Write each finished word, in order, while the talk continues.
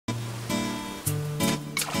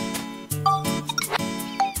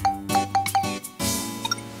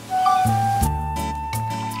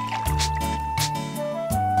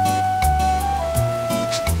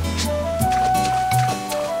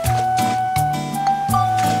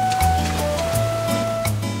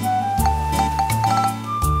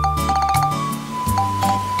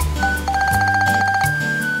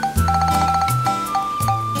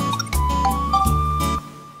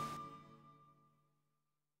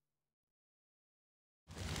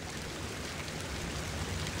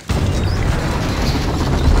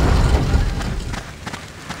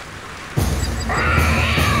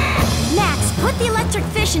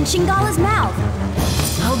in Shingala's mouth.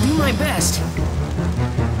 I'll do my best.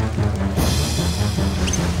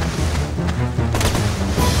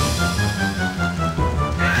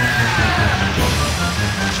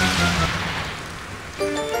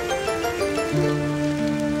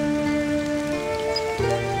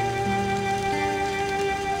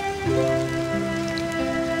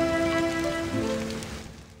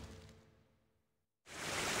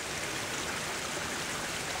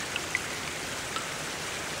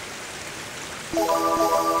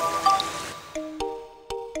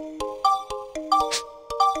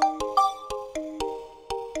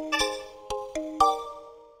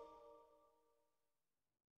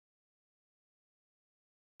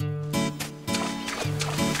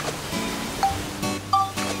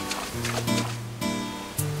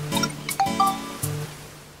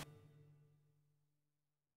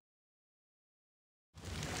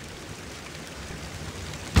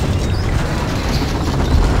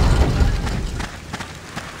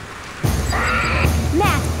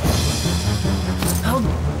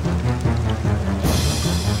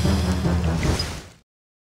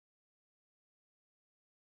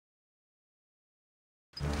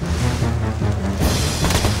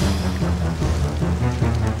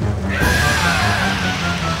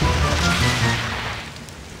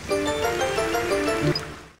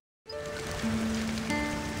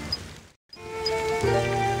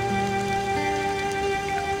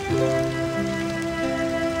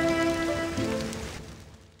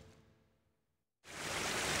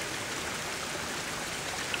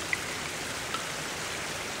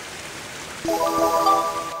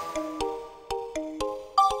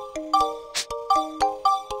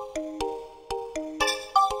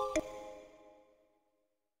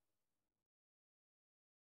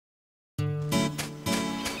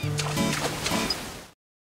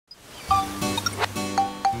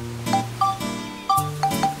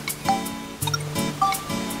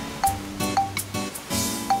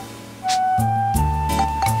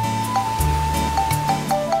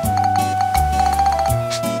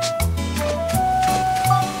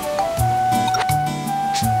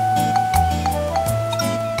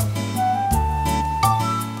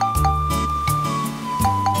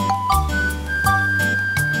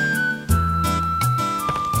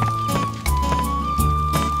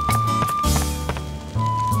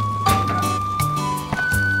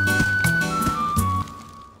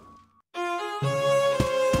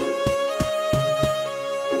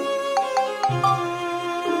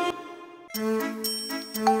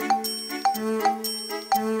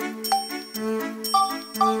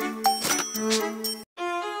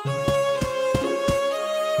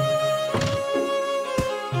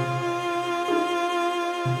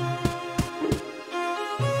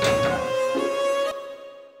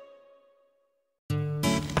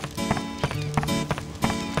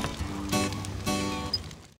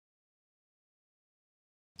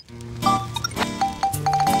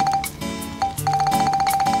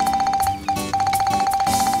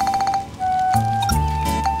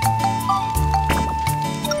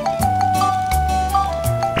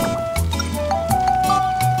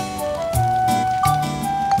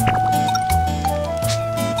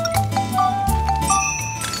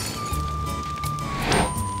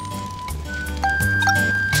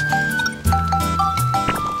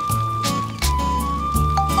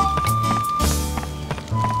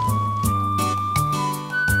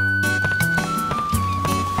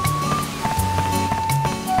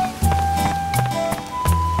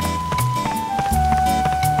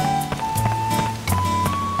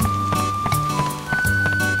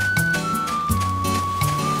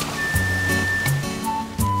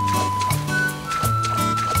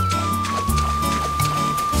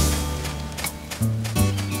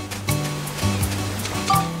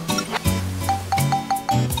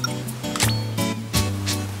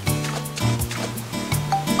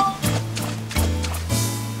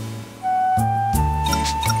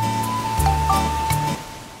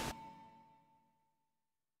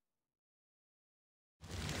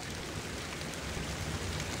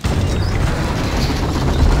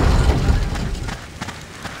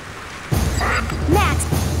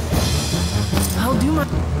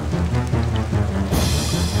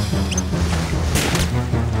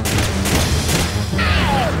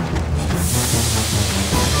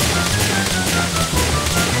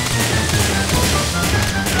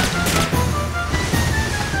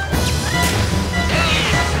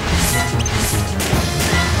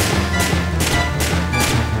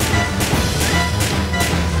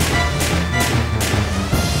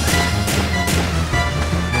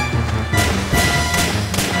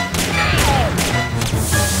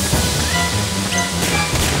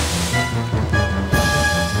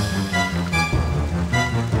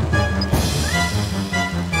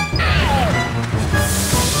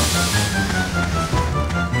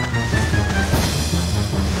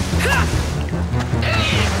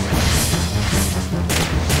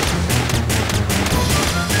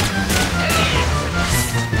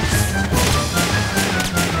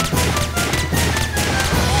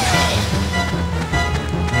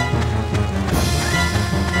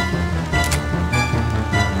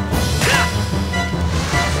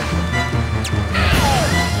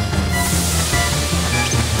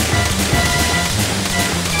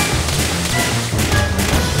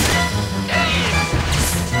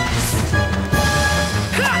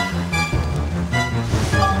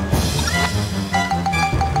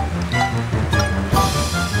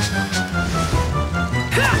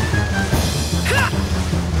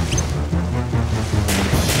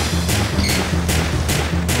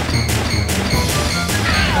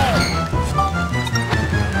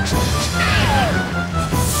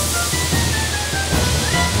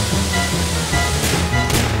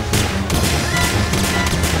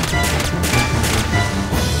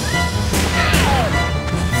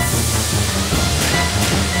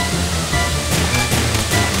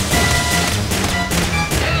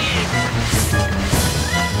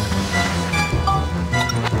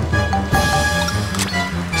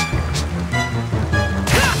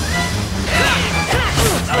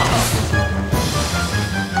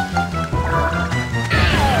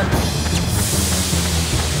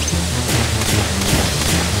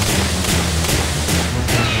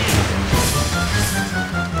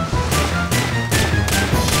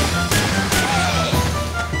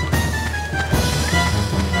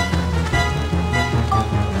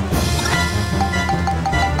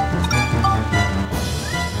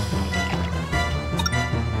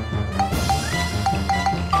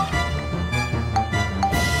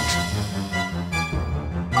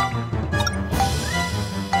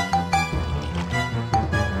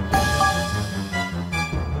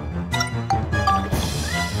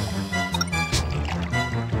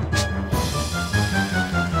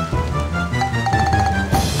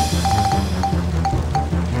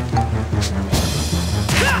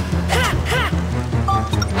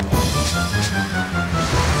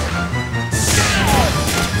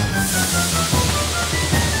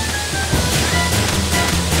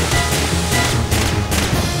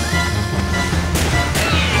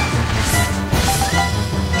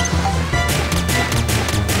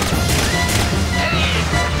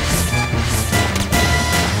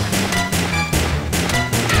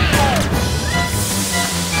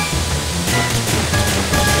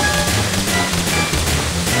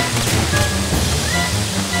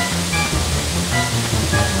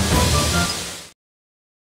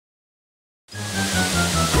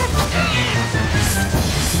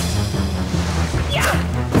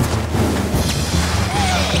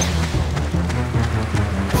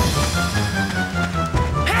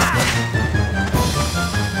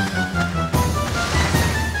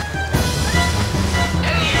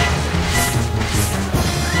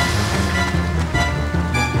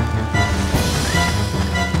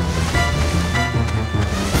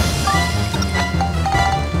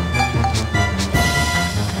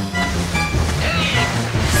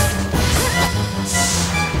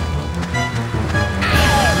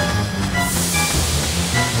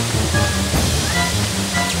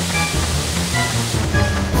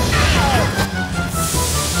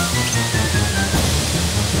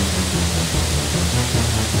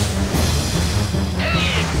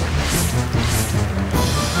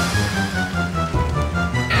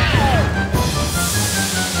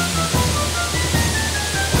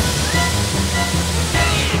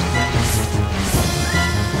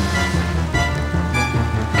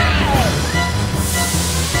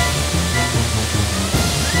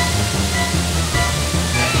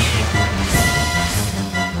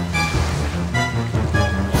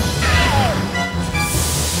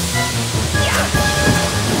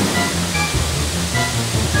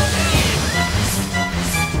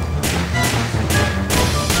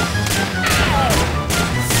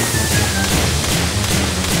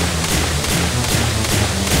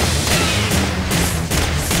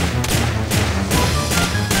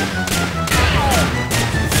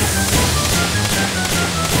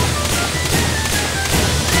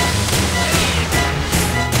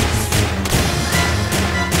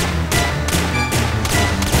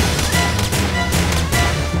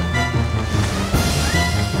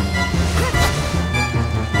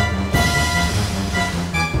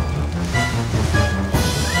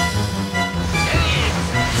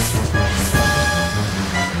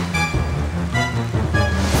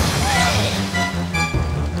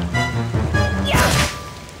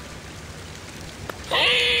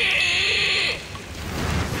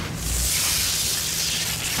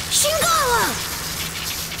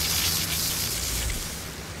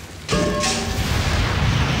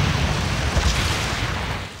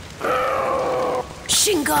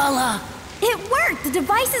 the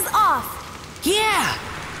device is off! Yeah!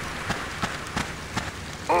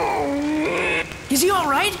 Is he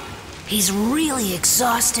alright? He's really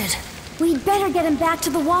exhausted. We'd better get him back to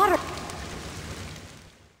the water.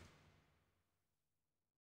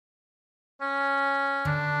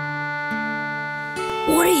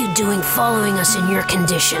 What are you doing following us in your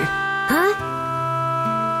condition? Huh?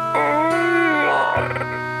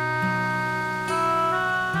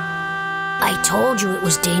 I told you it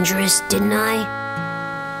was dangerous, didn't I?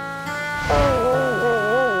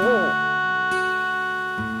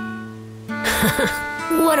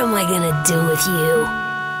 What am I gonna do with you?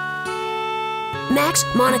 Max,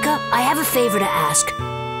 Monica, I have a favor to ask.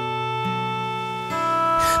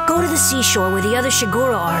 Go to the seashore where the other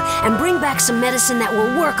Shigura are and bring back some medicine that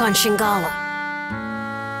will work on Shingala.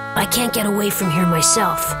 I can't get away from here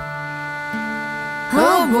myself.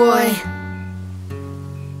 Oh boy.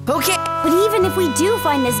 Okay. But even if we do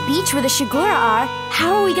find this beach where the Shigura are,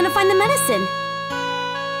 how are we gonna find the medicine?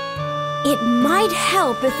 It might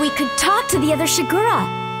help if we could talk to the other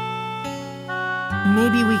Shigura.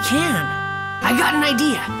 Maybe we can. I got an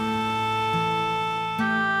idea.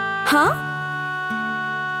 Huh?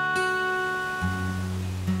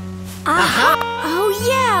 Oh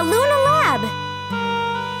yeah, Luna Lab!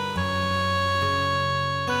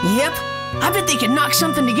 Yep. I bet they can knock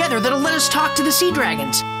something together that'll let us talk to the sea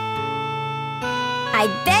dragons. I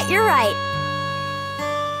bet you're right.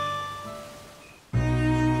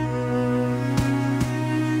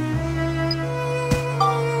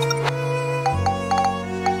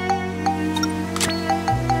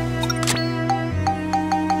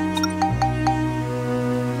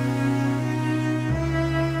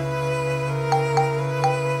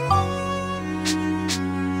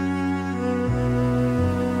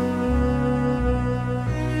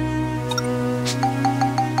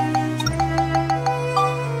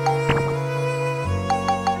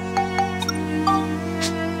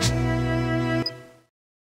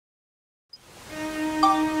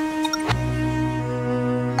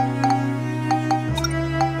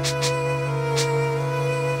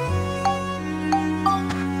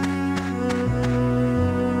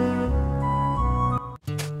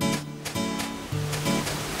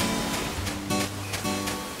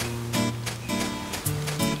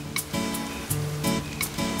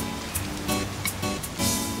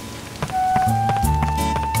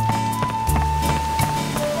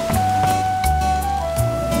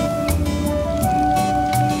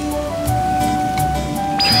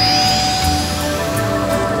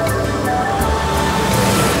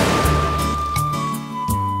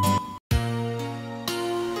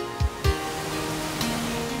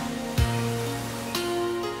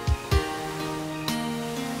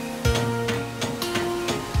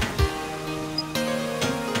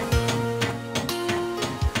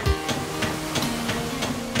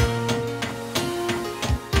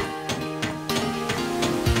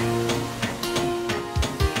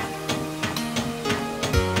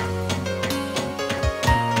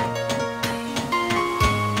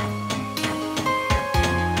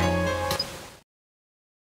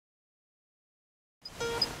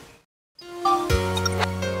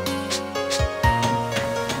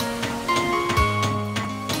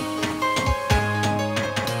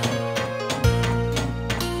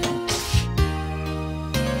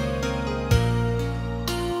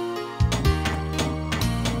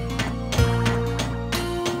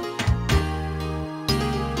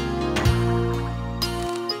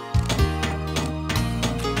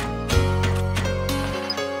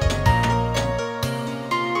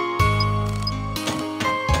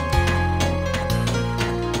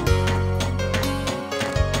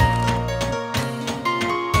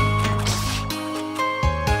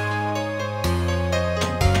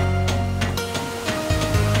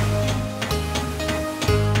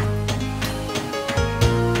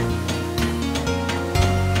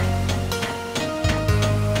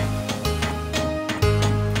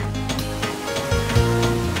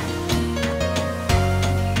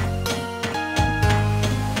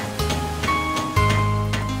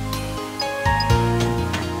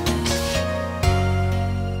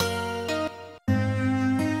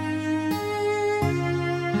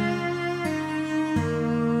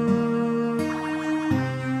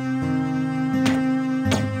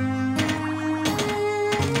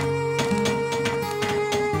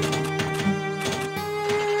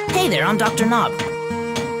 Hey there, I'm Dr. Knob.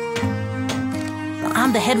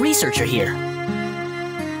 I'm the head researcher here.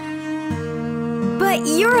 But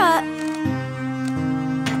you're a...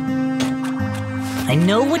 I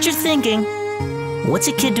know what you're thinking. What's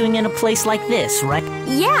a kid doing in a place like this, right?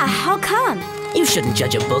 Yeah, how come? You shouldn't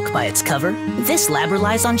judge a book by its cover. This lab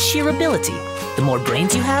relies on sheer ability. The more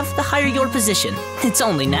brains you have, the higher your position. It's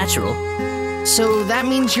only natural. So that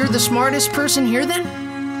means you're the smartest person here then?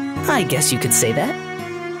 I guess you could say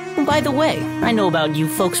that. By the way, I know about you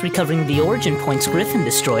folks recovering the origin points Griffon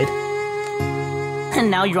destroyed. And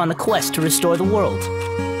now you're on the quest to restore the world.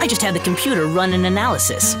 I just had the computer run an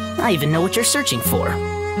analysis. I even know what you're searching for.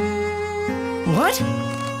 What?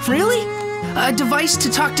 Really? A device to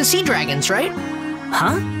talk to sea dragons, right?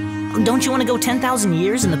 Huh? Don't you want to go 10,000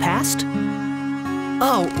 years in the past?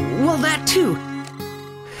 Oh, well that too.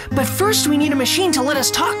 But first we need a machine to let us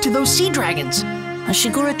talk to those sea dragons. A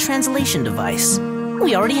Shigura translation device.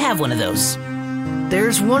 We already have one of those.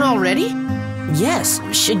 There's one already? Yes,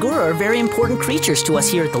 Shigura are very important creatures to us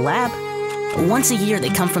here at the lab. Once a year they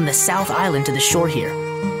come from the South Island to the shore here.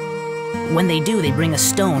 When they do, they bring a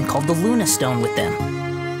stone called the Luna Stone with them.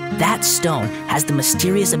 That stone has the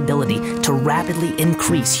mysterious ability to rapidly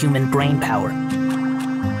increase human brain power.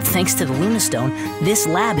 Thanks to the Luna Stone, this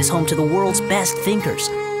lab is home to the world's best thinkers.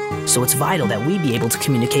 So it's vital that we be able to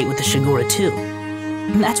communicate with the Shigura too.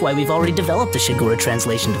 That's why we've already developed the Shigura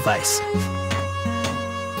translation device.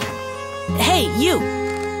 Hey, you!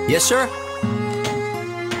 Yes, sir?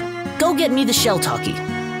 Go get me the shell talkie.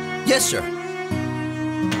 Yes, sir.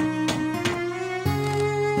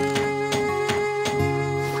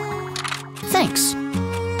 Thanks.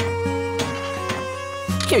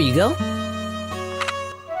 Here you go.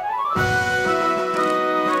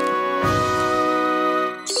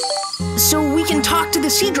 So we can talk to the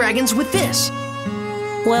sea dragons with this.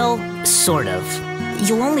 Well, sort of.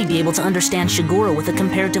 You'll only be able to understand Shigura with a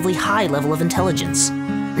comparatively high level of intelligence.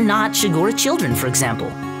 Not Shigura children, for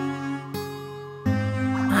example.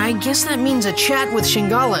 I guess that means a chat with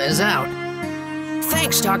Shingala is out.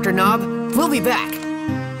 Thanks, Dr. Knob. We'll be back.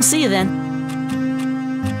 See you then.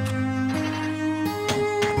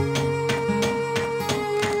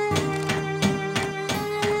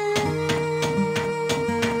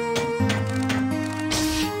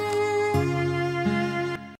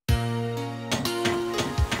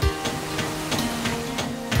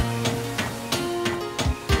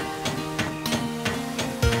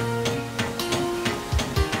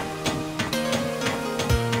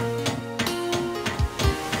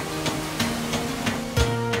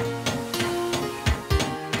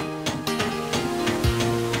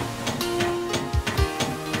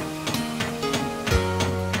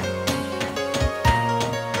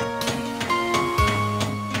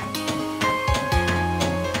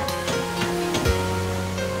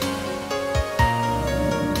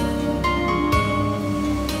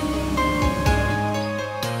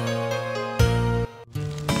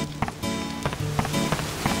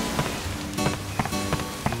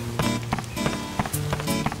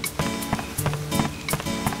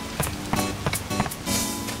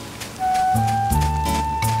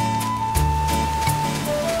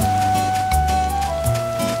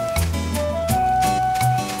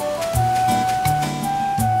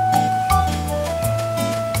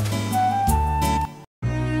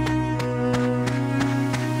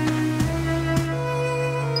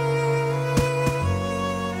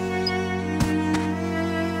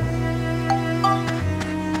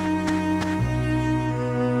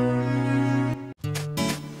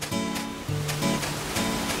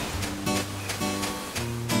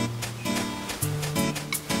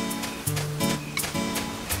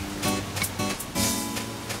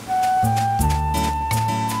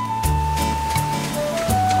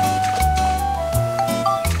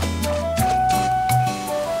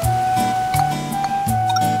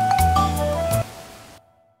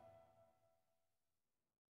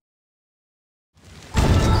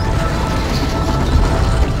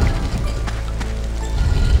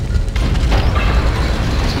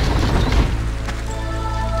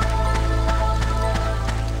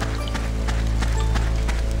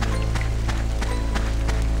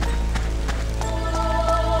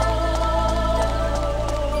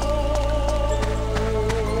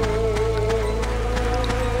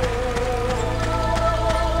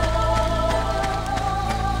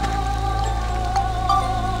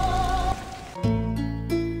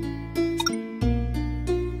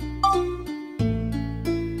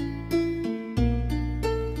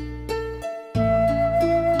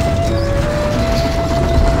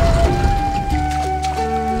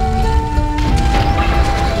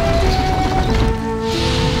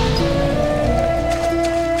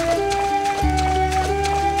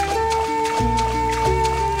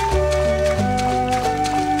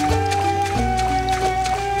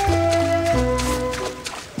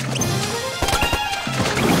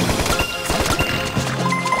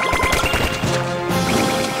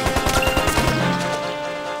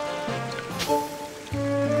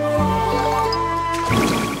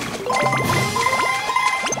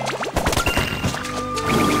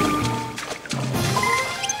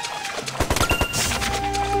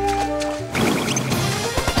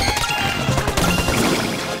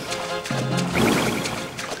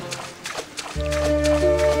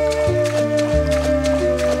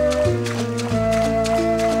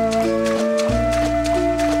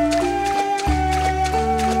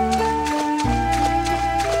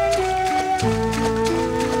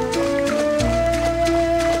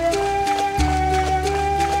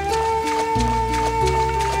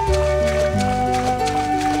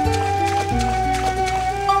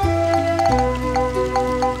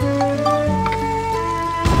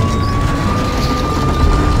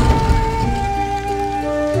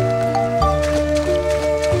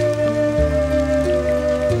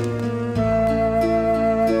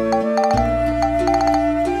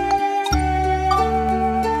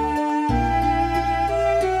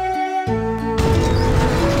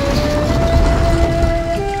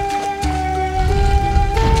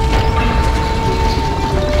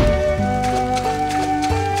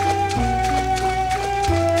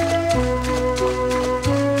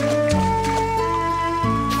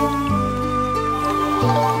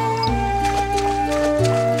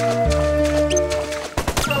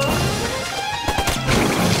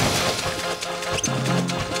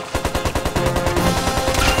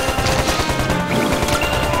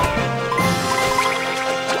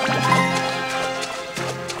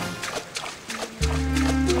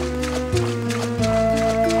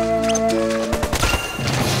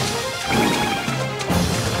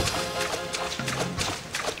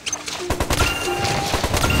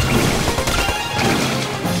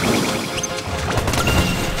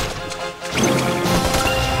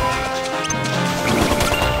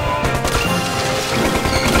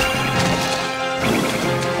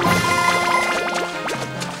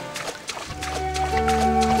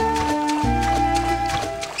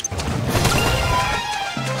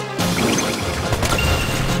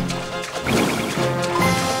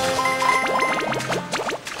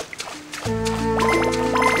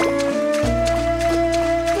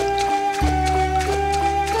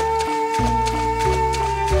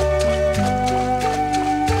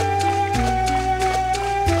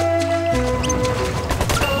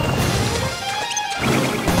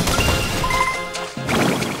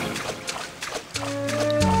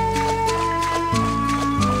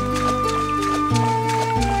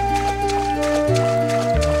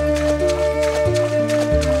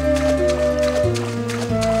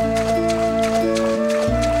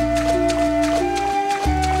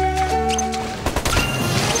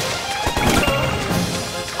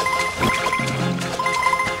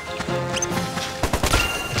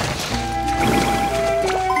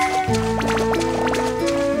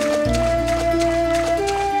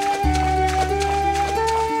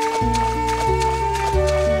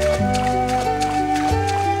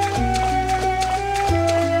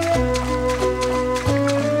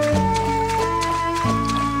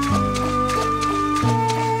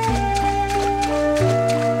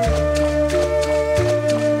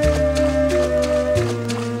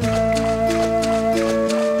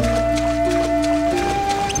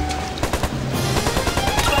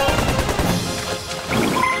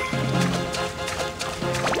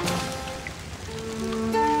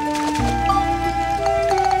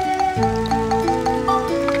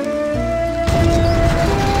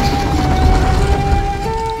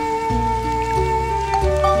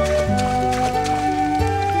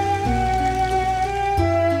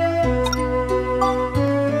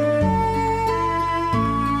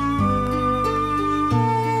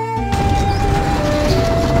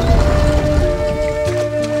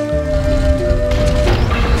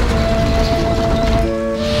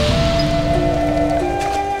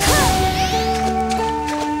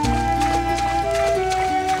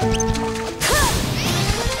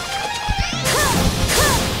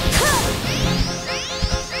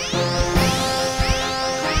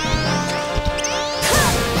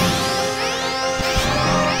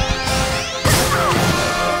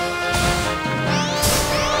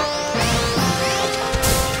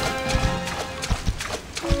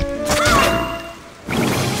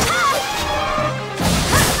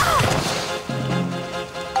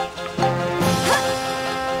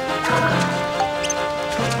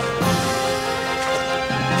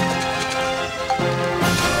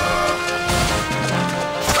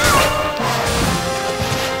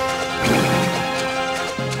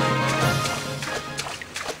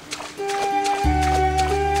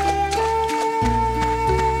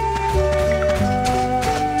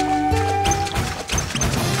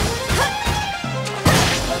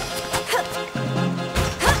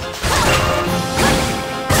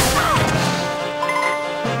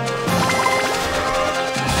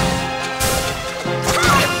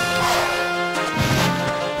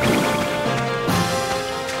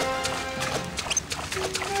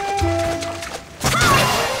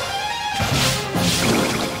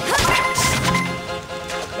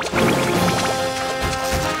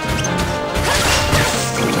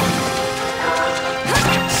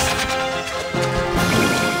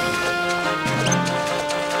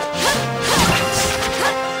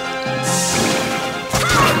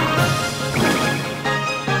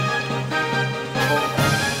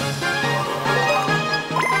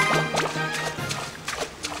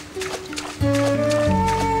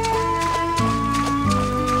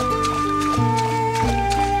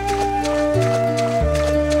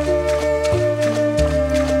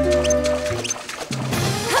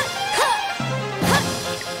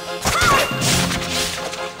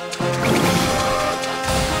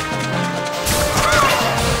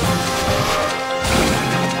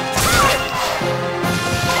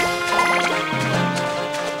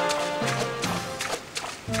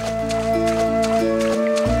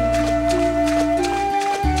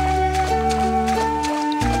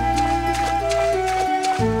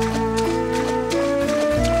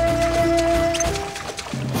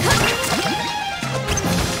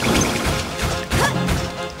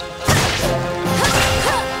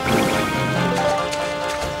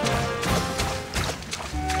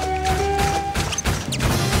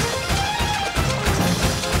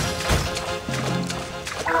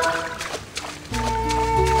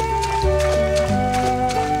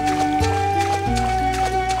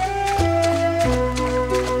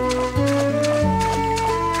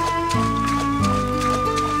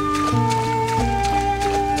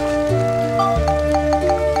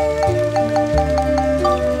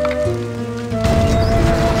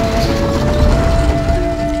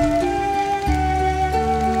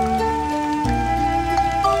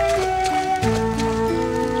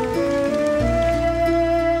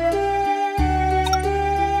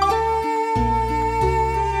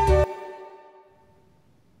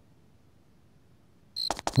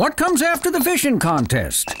 What comes after the fishing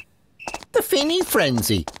contest? The Finny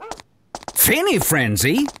Frenzy. Finny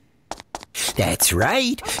Frenzy? That's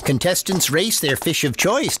right. Contestants race their fish of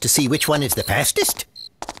choice to see which one is the fastest.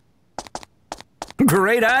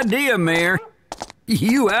 Great idea, Mayor.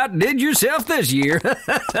 You outdid yourself this year.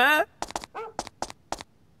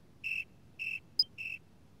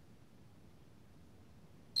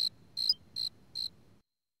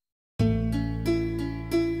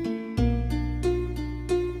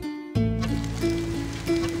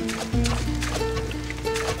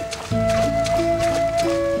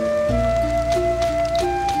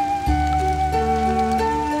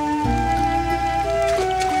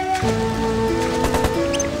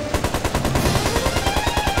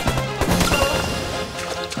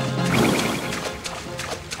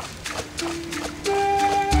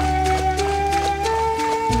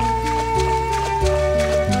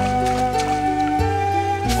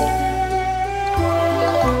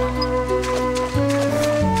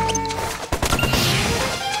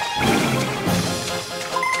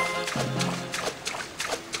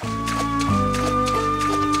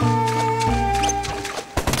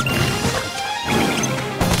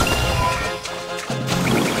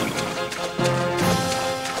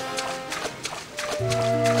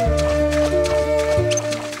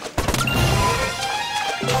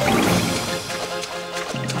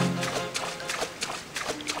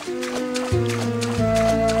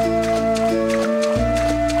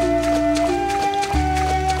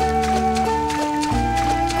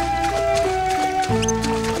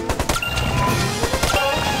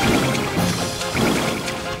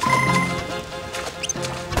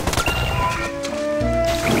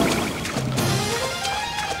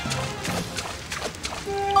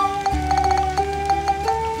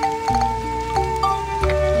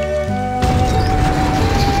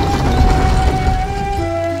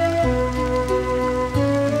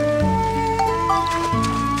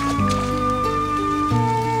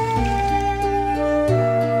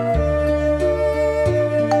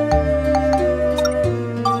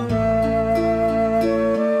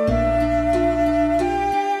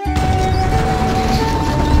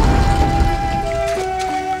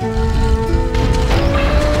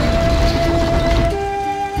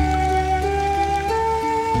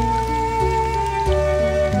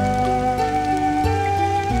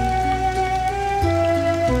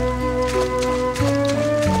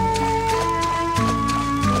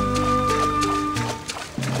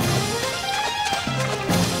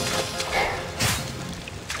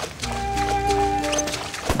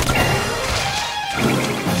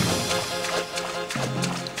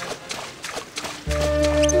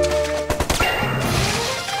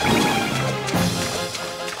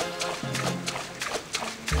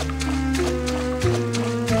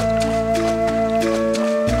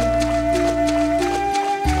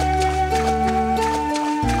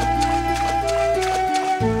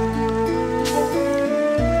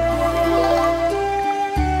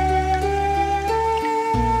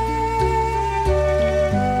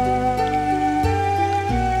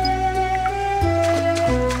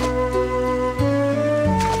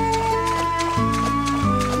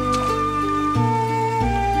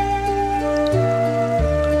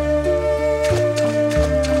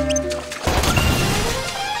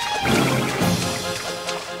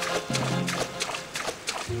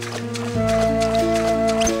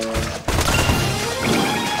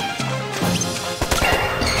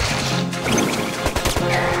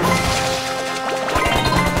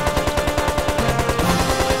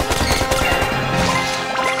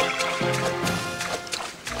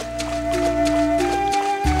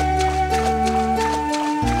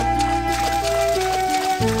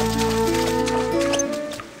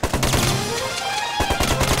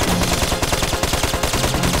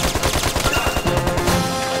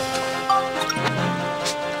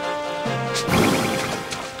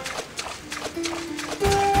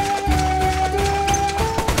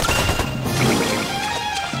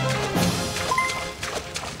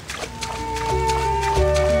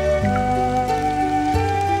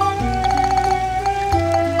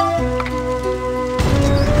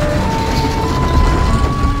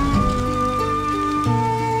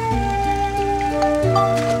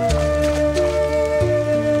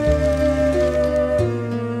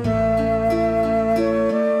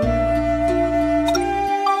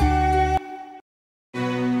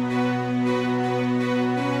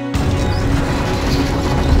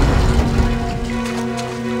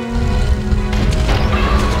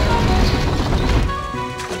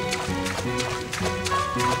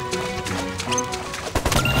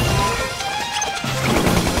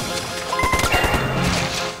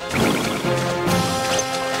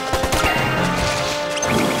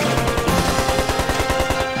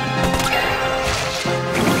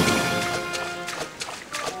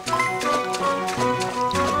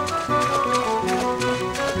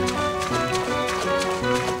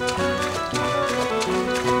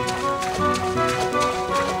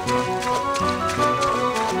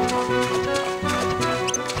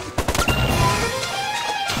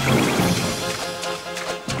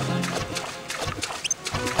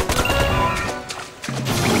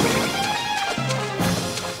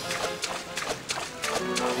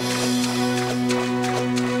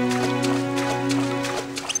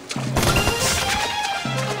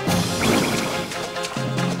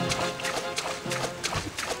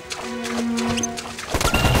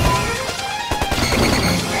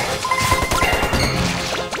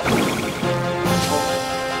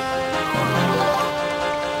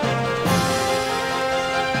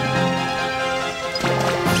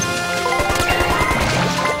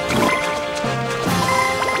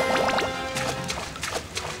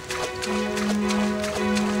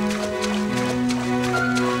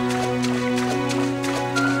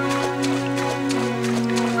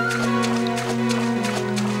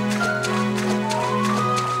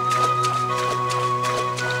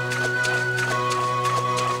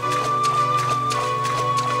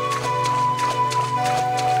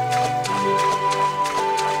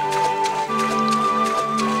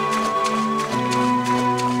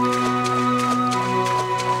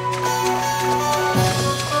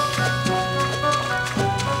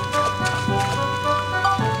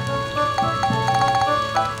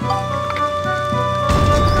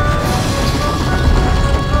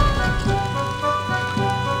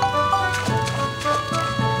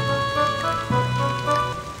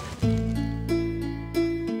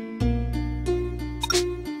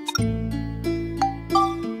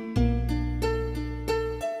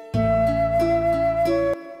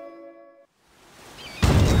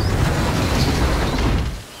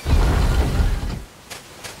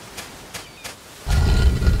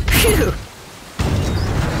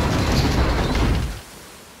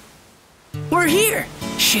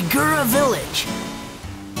 Shigura Village.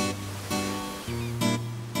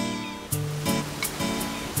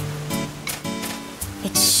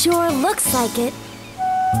 It sure looks like it.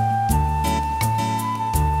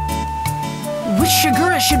 Which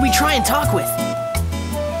Shigura should we try and talk with?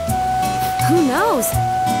 Who knows?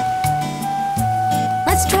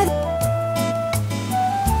 Let's try the...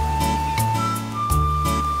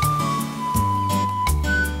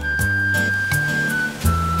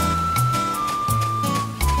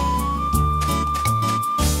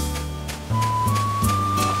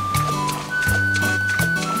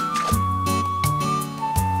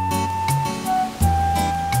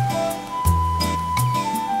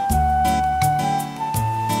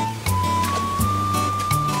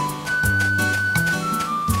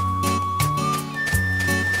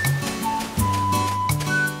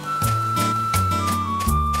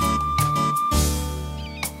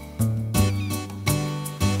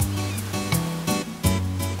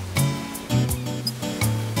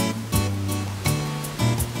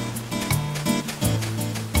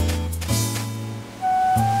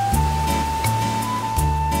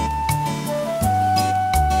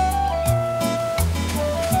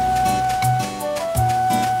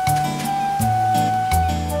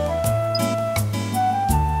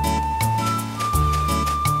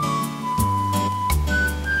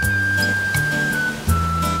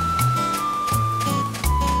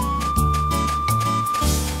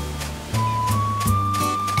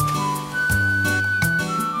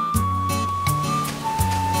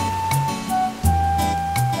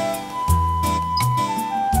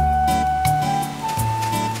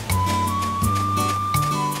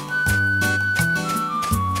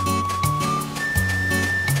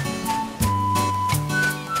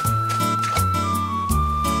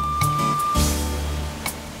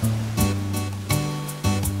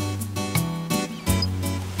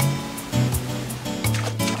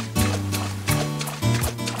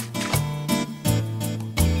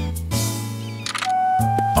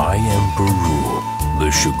 I am Baru, the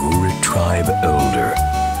Shigura tribe elder.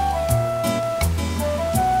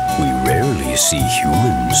 We rarely see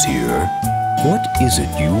humans here. What is it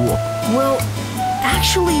you want? Well,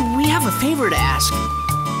 actually, we have a favor to ask.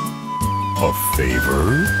 A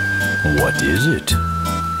favor? What is it?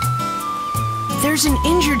 There's an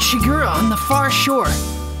injured Shigura on the far shore.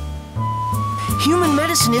 Human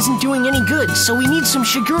medicine isn't doing any good, so we need some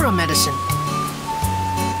Shigura medicine.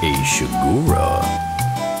 A Shigura?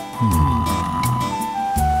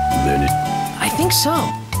 Then I think so.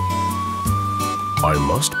 I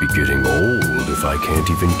must be getting old if I can't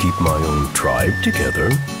even keep my own tribe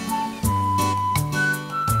together.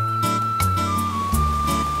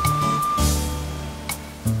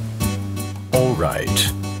 All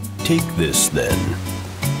right, take this then.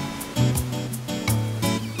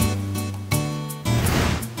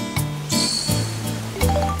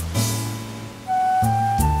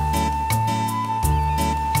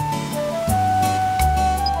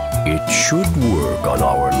 It should work on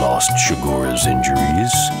our lost Shigura's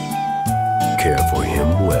injuries. Care for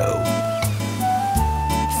him well.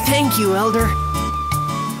 Thank you, Elder.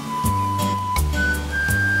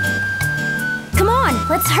 Come on,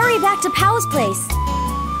 let's hurry back to Pow's place.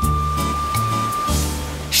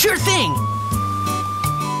 Sure thing.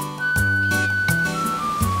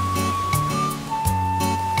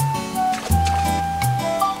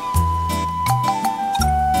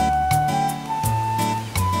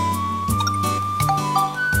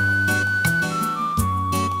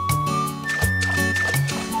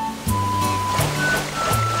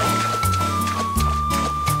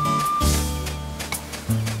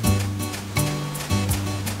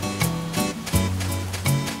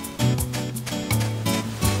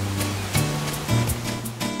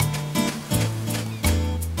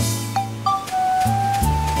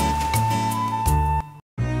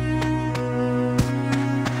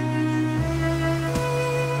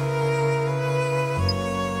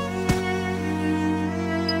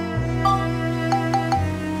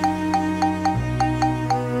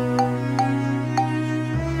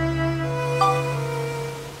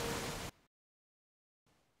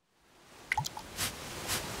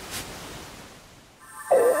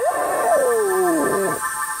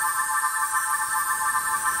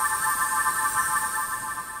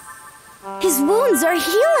 His wounds are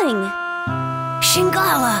healing!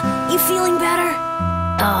 Shingala, you feeling better?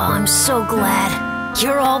 Oh, I'm so glad.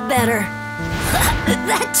 You're all better.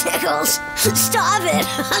 That tickles. Stop it.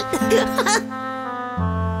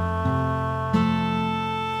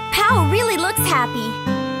 Pow really looks happy.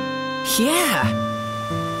 Yeah.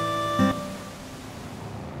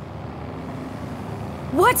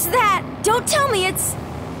 What's that? Don't tell me it's...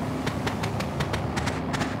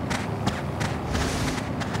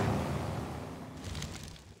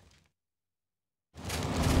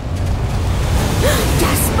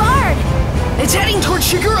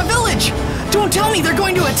 Shigura Village! Don't tell me they're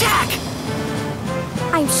going to attack!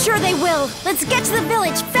 I'm sure they will. Let's get to the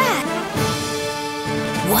village fast.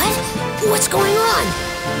 What? What's going on?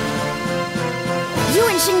 You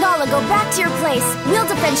and Shingala go back to your place. We'll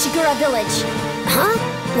defend Shigura Village. Huh?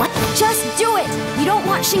 What? Just do it. You don't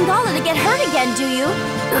want Shingala to get hurt again, do you?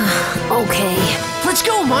 Okay. Let's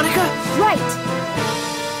go, Monica! Right.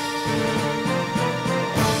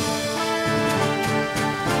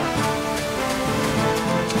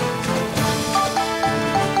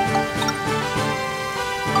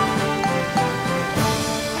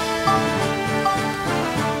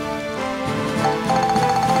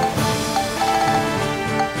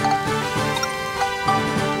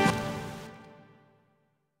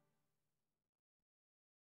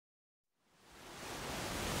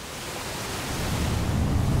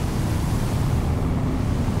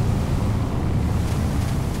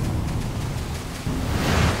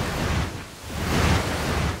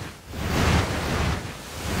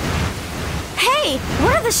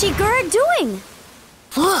 What are the Shigura doing?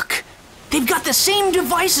 Look! They've got the same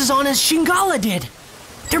devices on as Shingala did!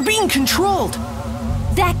 They're being controlled!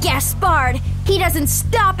 That Gaspard! He doesn't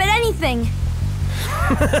stop at anything!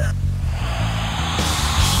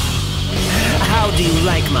 How do you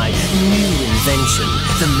like my new invention,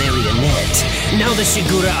 the marionette? Now the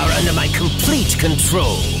Shigura are under my complete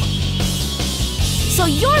control. So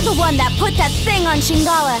you're the one that put that thing on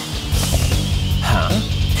Shingala?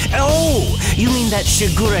 Huh? Oh, you mean that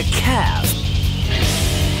Shigura calf?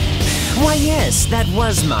 Why yes, that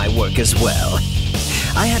was my work as well.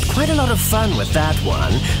 I had quite a lot of fun with that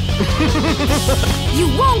one. You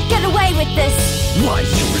won't get away with this! Why,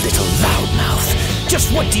 you little loudmouth!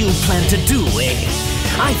 Just what do you plan to do, eh?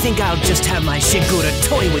 I think I'll just have my Shigura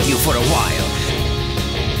toy with you for a while.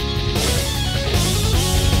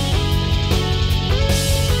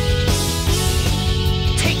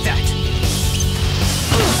 Take that!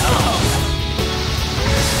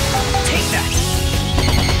 Take that!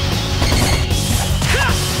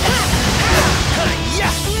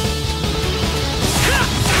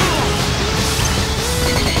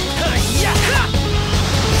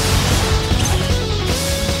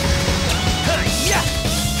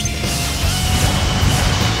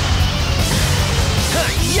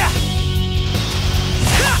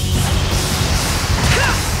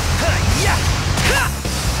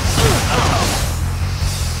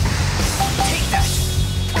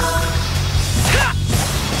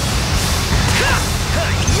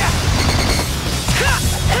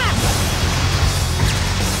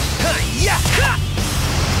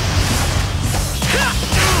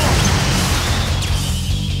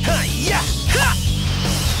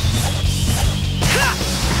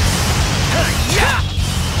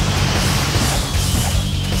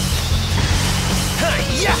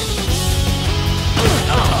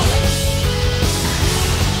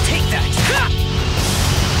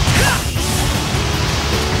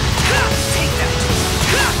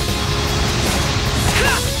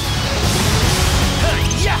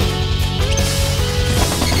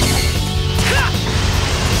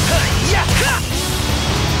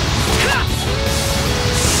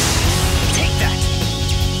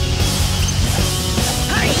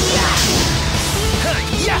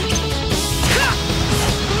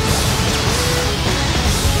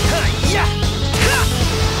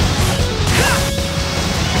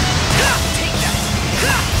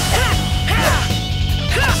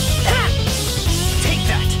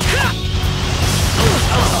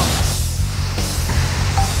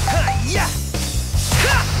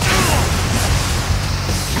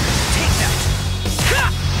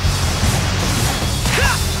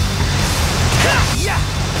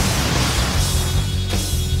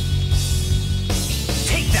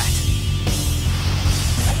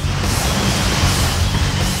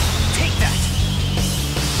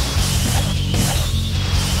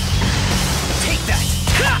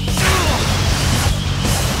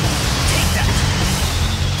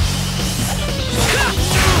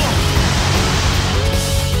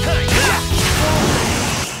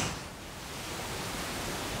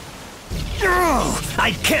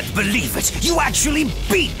 I can't believe it! You actually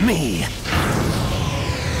beat me!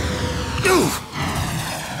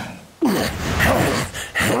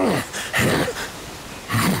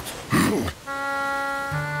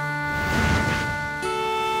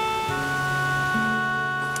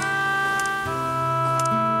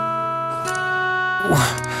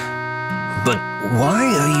 But why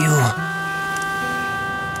are you...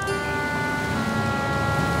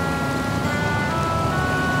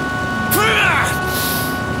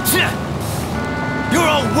 You're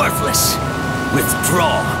all worthless!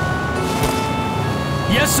 Withdraw!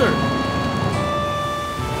 Yes, sir.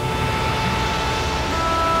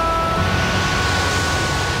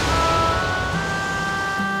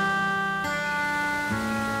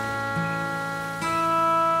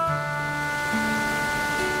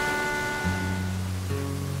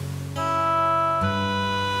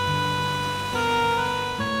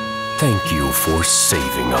 Thank you for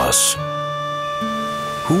saving us.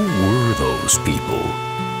 Who were those people?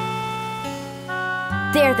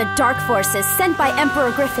 They're the dark forces sent by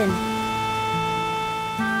Emperor Griffon.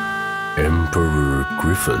 Emperor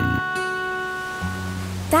Griffon.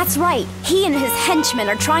 That's right. He and his henchmen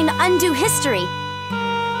are trying to undo history.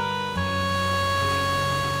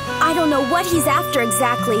 I don't know what he's after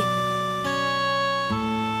exactly.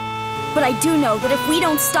 But I do know that if we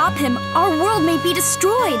don't stop him, our world may be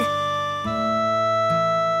destroyed.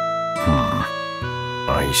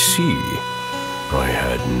 I see. I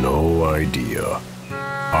had no idea.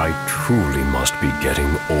 I truly must be getting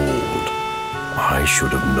old. I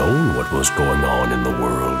should have known what was going on in the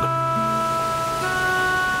world.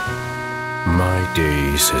 My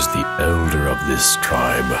days as the elder of this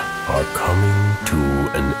tribe are coming to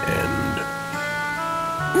an end.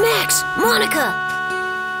 Max! Monica!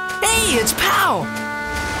 Hey, it's Pow!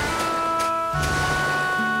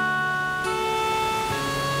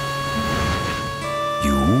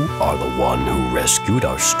 You are the one who rescued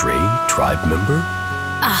our stray tribe member?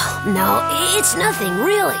 Oh, no, it's nothing,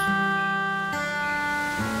 really.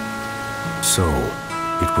 So,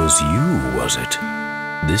 it was you, was it?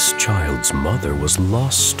 This child's mother was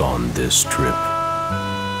lost on this trip.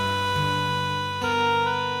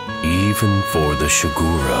 Even for the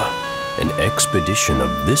Shigura, an expedition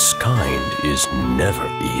of this kind is never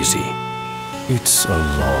easy. It's a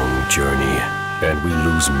long journey, and we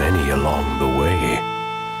lose many along the way.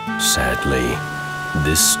 Sadly,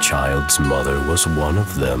 this child's mother was one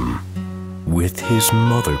of them. With his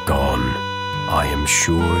mother gone, I am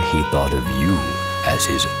sure he thought of you as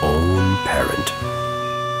his own parent.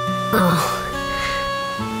 Oh.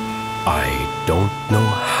 I don't know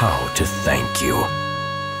how to thank you.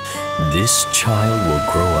 This child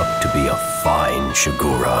will grow up to be a fine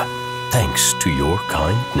Shigura, thanks to your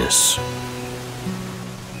kindness.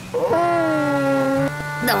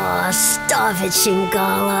 Oh, stop it,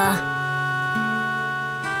 Shingala.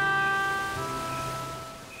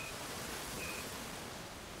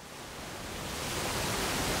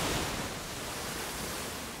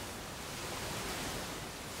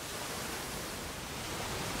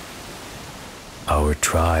 Our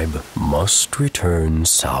tribe must return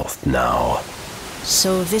south now.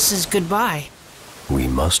 So this is goodbye. We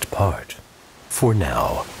must part. For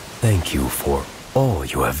now, thank you for all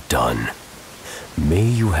you have done. May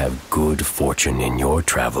you have good fortune in your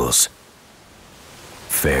travels.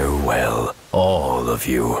 Farewell, all of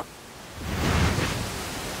you.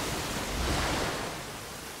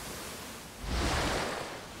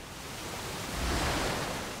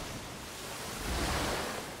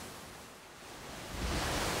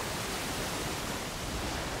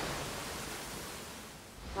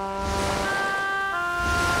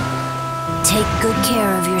 Take good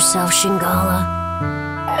care of yourself, Shingala.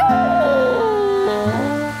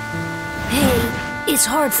 Hey, it's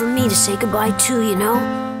hard for me to say goodbye too, you know?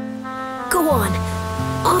 Go on,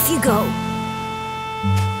 off you go.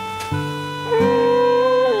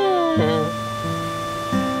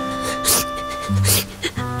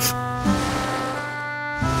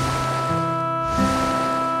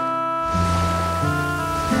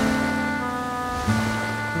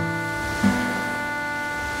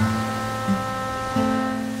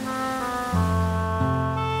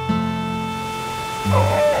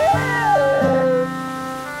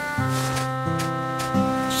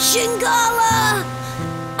 Shingala!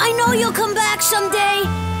 I know you'll come back someday.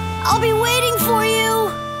 I'll be waiting for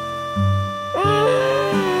you.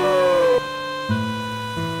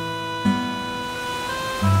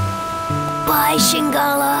 Bye,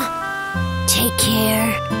 Shingala. Take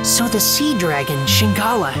care. So the sea dragon,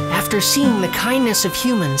 Shingala, after seeing the kindness of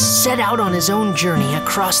humans, set out on his own journey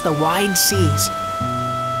across the wide seas.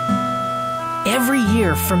 Every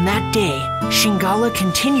year from that day, Shingala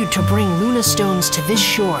continued to bring Luna stones to this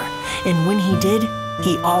shore, and when he did,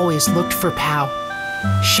 he always looked for Pau.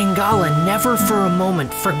 Shingala never for a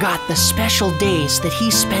moment forgot the special days that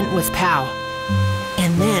he spent with Pau.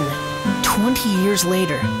 And then, 20 years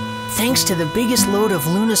later, thanks to the biggest load of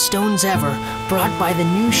Luna stones ever brought by the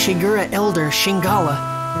new Shigura elder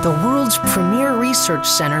Shingala, the world's premier research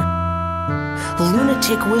center, the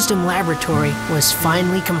Lunatic Wisdom Laboratory, was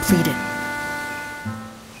finally completed.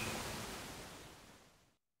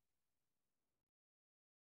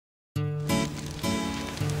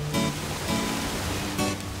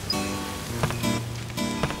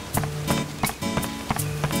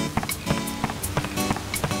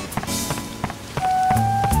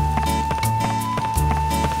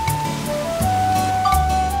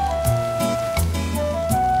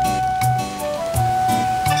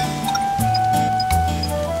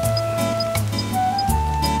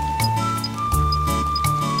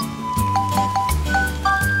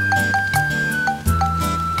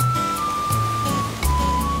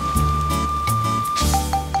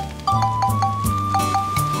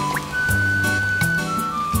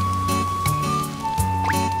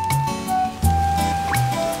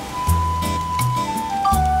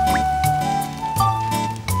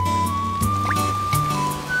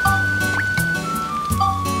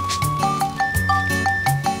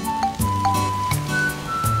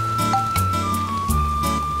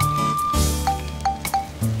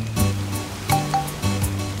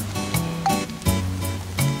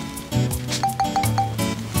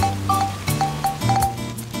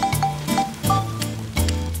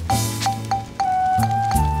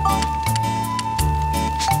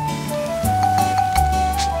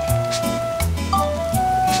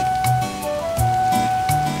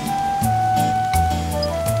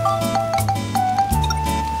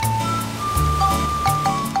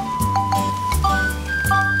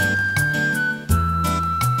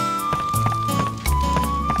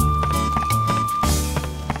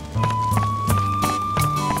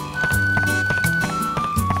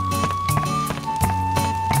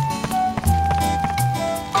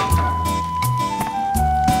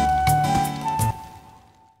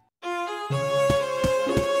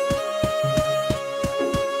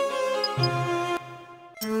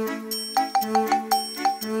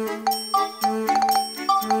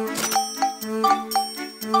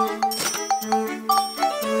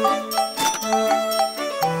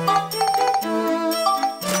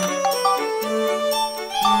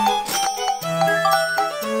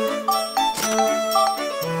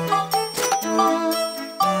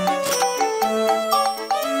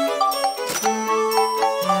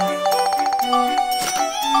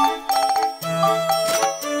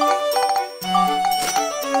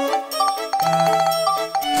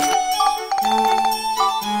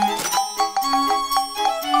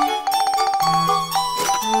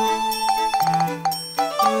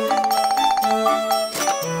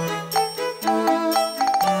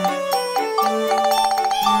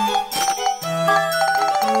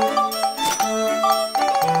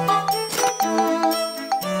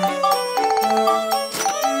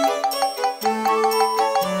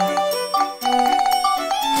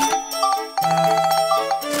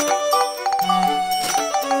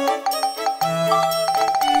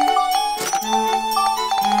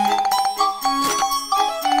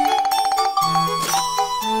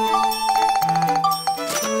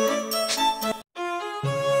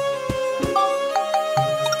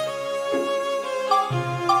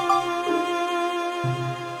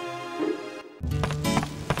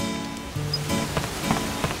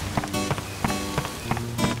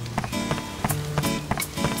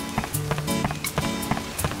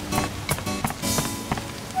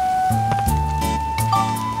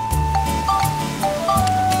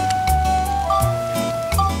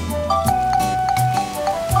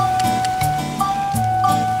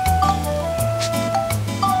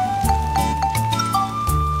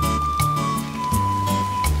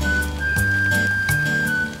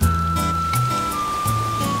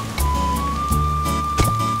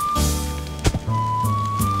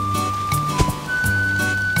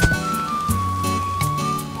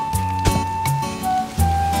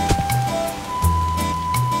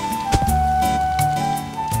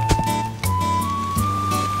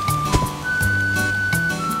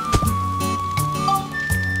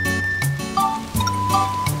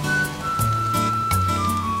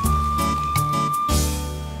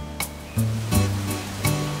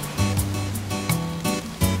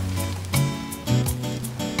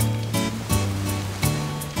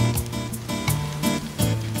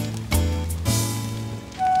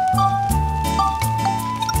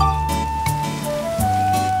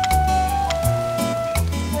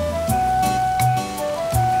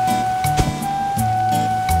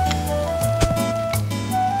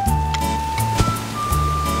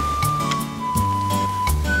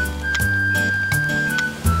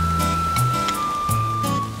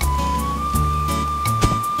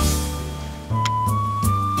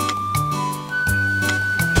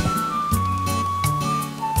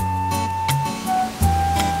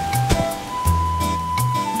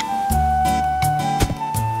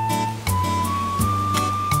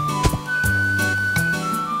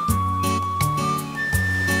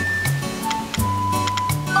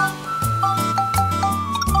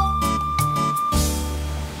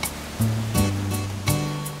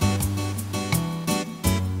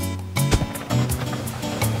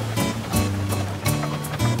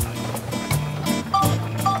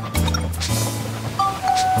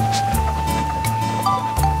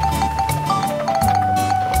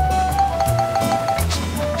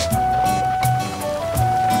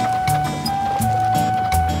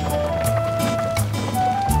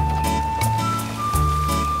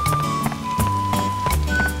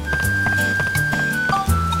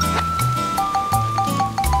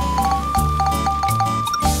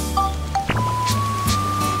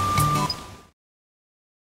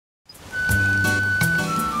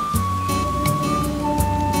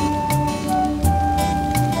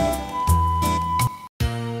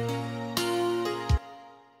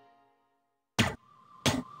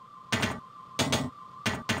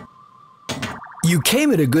 You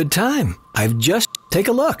came at a good time. I've just... Take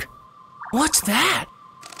a look. What's that?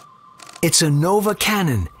 It's a Nova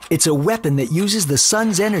Cannon. It's a weapon that uses the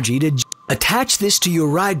sun's energy to... Attach this to your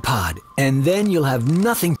ride pod, and then you'll have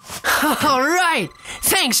nothing... All right.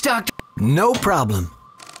 Thanks, Doctor. No problem.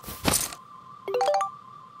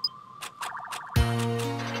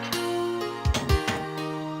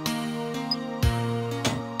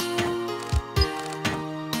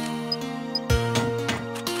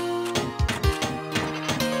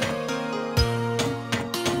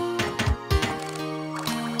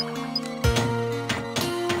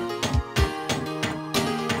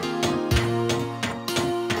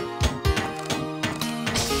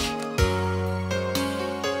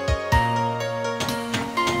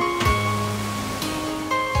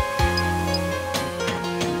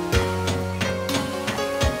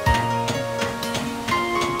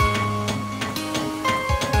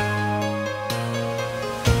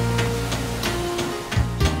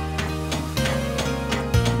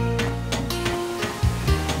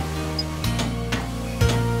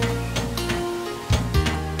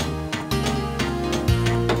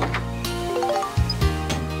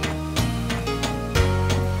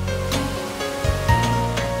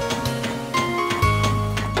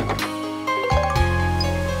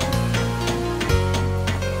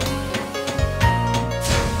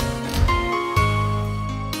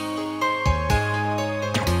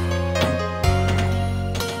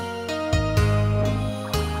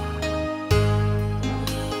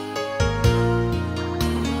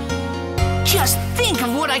 Just think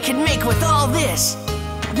of what I could make with all this!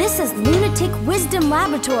 This is Lunatic Wisdom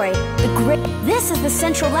Laboratory. This is the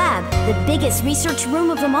Central Lab, the biggest research room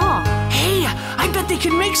of them all. Hey, I bet they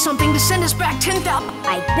could make something to send us back 10,000...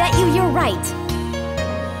 I bet you're right.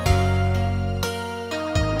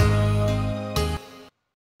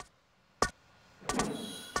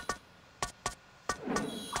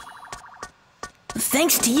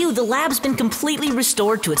 Thanks to you, the lab's been completely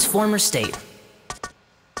restored to its former state.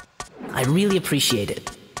 I really appreciate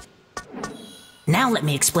it. Now let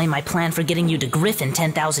me explain my plan for getting you to Griffon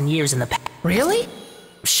 10,000 years in the past. Really?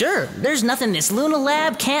 Sure, there's nothing this Luna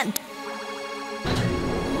Lab can't...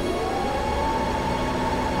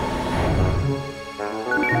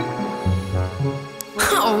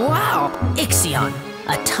 Oh, wow! Ixion,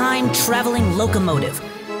 a time-traveling locomotive.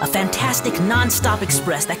 A fantastic non-stop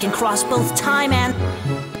express that can cross both time and...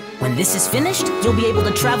 When this is finished, you'll be able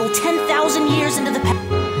to travel 10,000 years into the past.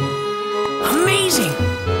 Amazing!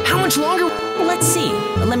 How much longer? Let's see.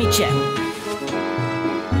 Let me check.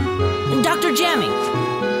 Dr. Jamming.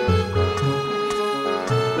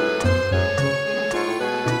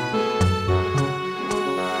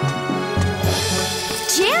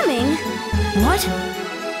 Jamming? What?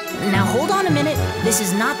 Now hold on a minute. This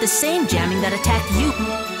is not the same Jamming that attacked you.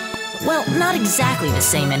 Well, not exactly the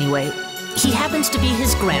same anyway. He happens to be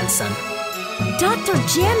his grandson. Dr.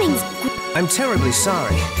 Jamming's... I'm terribly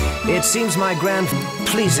sorry. It seems my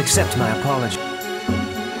Please accept my apology.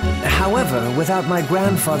 However, without my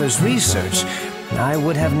grandfather's research, I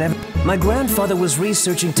would have never... My grandfather was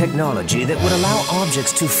researching technology that would allow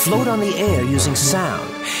objects to float on the air using sound.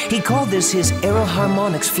 He called this his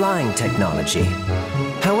aeroharmonics flying technology.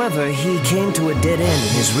 However, he came to a dead end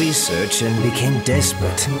in his research and became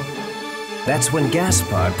desperate. That's when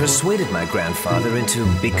Gaspard persuaded my grandfather into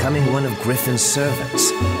becoming one of Griffon's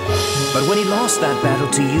servants. But when he lost that battle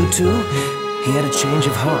to you two, he had a change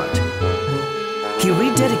of heart. He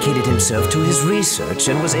rededicated himself to his research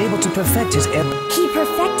and was able to perfect his He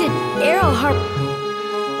perfected aeroharp...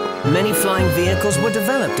 Many flying vehicles were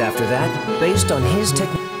developed after that, based on his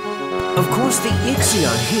technology. Of course, the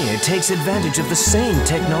Ixion here takes advantage of the same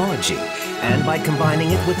technology, and by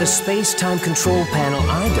combining it with the space-time control panel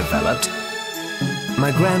I developed,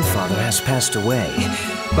 my grandfather has passed away,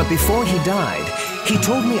 but before he died, he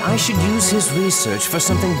told me I should use his research for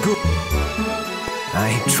something good.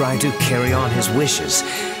 I tried to carry on his wishes,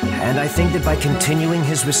 and I think that by continuing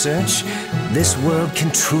his research, this world can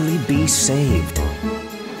truly be saved.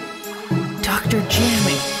 Dr.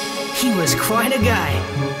 Jamming, he was quite a guy.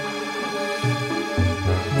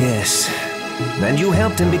 Yes, and you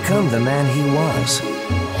helped him become the man he was.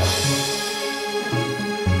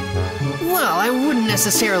 Well, I wouldn't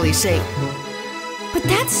necessarily say... But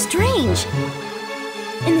that's strange.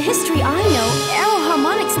 In the history I know,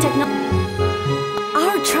 aeroharmonics technology...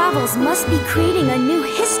 Our travels must be creating a new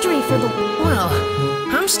history for the... Well,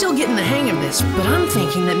 I'm still getting the hang of this, but I'm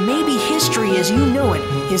thinking that maybe history as you know it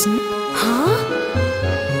is... Huh?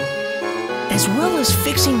 As well as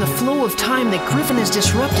fixing the flow of time that Griffon has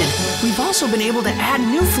disrupted, we've also been able to add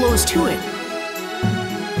new flows to it.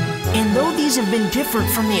 And though these have been different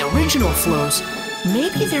from the original flows,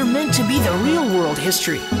 Maybe they're meant to be the real-world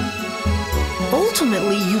history.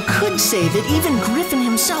 Ultimately, you could say that even Griffon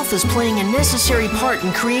himself is playing a necessary part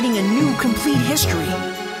in creating a new, complete history.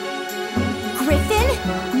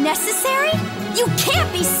 Griffon? Necessary? You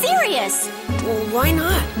can't be serious! Well, why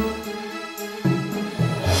not?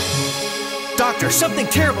 Doctor, something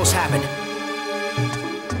terrible's happened.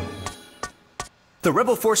 The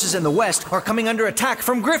rebel forces in the west are coming under attack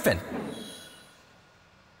from Griffon.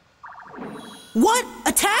 What?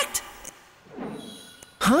 Attacked?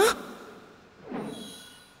 Huh?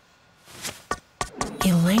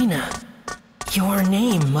 Elena. Your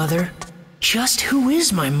name, Mother. Just who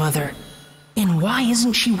is my mother? And why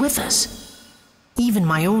isn't she with us? Even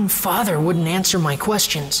my own father wouldn't answer my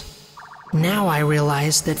questions. Now I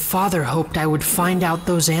realize that Father hoped I would find out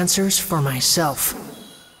those answers for myself.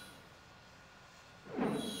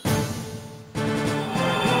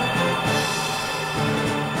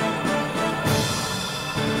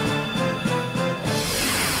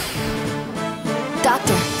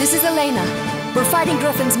 Doctor, this is Elena. We're fighting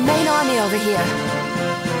Griffin's main army over here.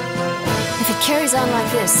 If it carries on like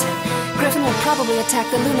this, Griffon will probably attack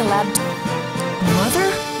the Luna Lab.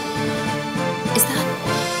 Mother?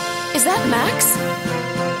 Is that Max?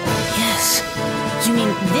 Yes. You mean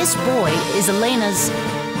this boy is Elena's...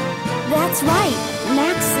 That's right.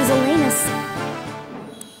 Max is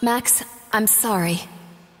Elena's... Max, I'm sorry.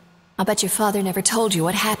 I'll bet your father never told you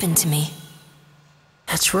what happened to me.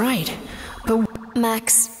 That's right. But...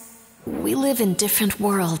 Max, we live in different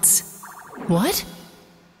worlds. What?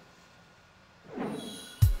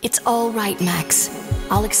 It's all right, Max.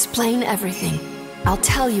 I'll explain everything. I'll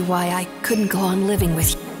tell you why I couldn't go on living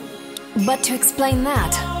with you. But to explain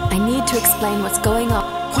that, I need to explain what's going on.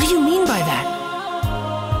 What do you mean by that?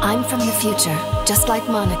 I'm from the future, just like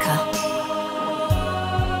Monica.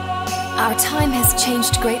 Our time has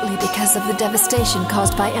changed greatly because of the devastation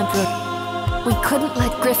caused by Emperor. We couldn't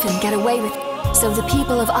let Griffon get away with it, so the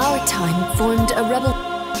people of our time formed a rebel.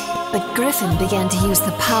 But Griffon began to use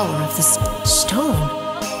the power of the stone.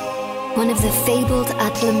 One of the fabled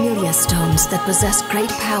Atlamilia stones that possess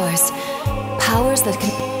great powers. Powers that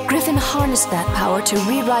can... Griffon harnessed that power to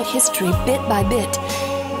rewrite history bit by bit.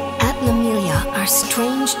 Atlamilia are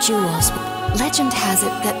strange jewels. Legend has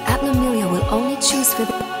it that Atlamilia will only choose for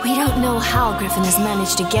the... We don't know how Griffon has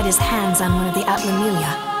managed to get his hands on one of the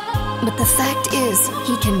Atlamilia. But the fact is,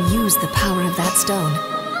 he can use the power of that stone.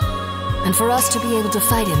 And for us to be able to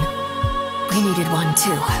fight him, we needed one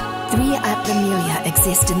too. 3 Atlamilia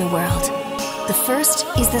exist in the world. The first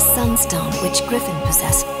is the Sunstone, which Griffon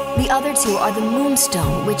possessed. The other 2 are the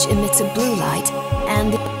Moonstone, which emits a blue light,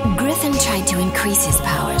 and Griffon tried to increase his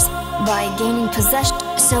powers by gaining possession,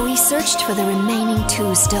 so we searched for the remaining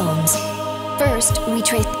 2 stones. First, we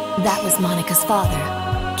traced... That was Monica's father,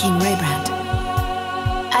 King Raybrandt.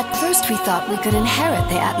 At first we thought we could inherit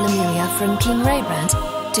the Atlamilia from King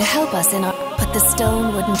Raybrandt to help us in our... But the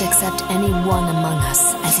stone wouldn't accept any one among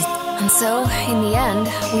us as it... And so, in the end,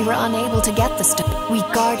 we were unable to get the stone. We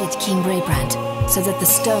guarded King Raybrandt so that the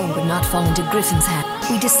stone would not fall into Griffon's hand.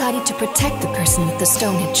 We decided to protect the person that the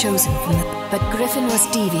stone had chosen from the... But Griffon was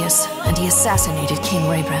devious, and he assassinated King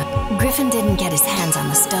Raybrandt. Griffon didn't get his hands on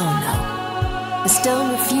the stone, though. The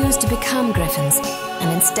stone refused to become Griffon's, and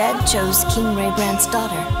instead chose King Raybrandt's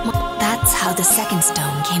daughter. That's how the second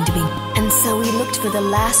stone came to be. And so we looked for the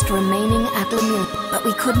last remaining Atlamilia, but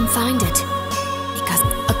we couldn't find it. Because,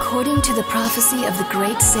 according to the prophecy of the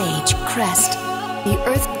great sage, Crest, the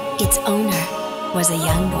Earth, its owner, was a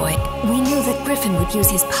young boy. We knew that Griffon would use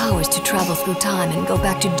his powers to travel through time and go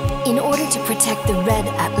back to... in order to protect the red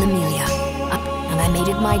Atlamilia. And I made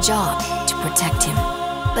it my job to protect him.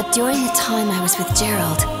 But during the time I was with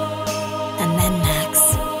Gerald, and then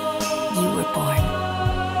Max, you were born.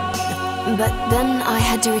 But then I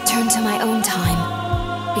had to return to my own time,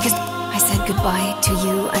 because I said goodbye to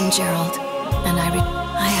you and Gerald, and I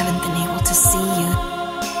haven't been able to see you.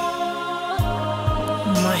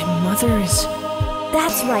 My mother is...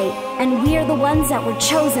 That's right, and we're the ones that were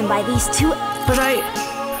chosen by these 2... But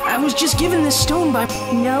I was just given this stone by...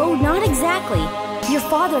 No, not exactly. Your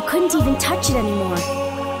father couldn't even touch it anymore.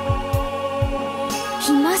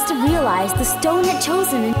 He must have realized the stone had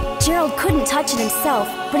chosen and Gerald couldn't touch it himself,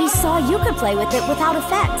 but he saw you could play with it without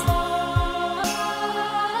effect.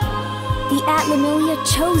 The Atlamilia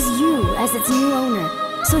chose you as its new owner,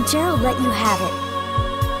 so Gerald let you have it.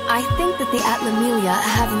 I think that the Atlamilia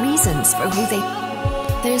have reasons for who they...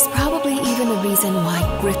 There's probably even a reason why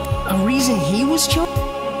A reason he was chosen?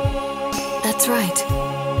 That's right.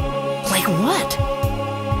 Like what?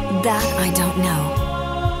 That I don't know.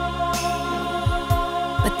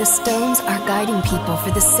 but the stones are guiding people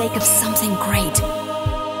for the sake of something great.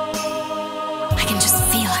 I can just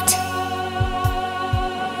feel it.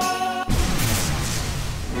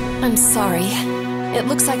 I'm sorry. It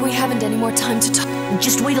looks like we haven't any more time to talk.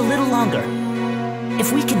 Just wait a little longer.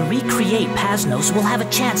 If we can recreate Pasnos, we'll have a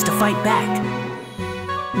chance to fight back.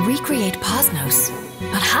 Recreate Pasnos?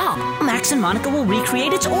 But how? Max and Monica will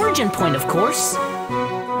recreate its origin point, of course.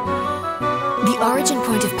 The origin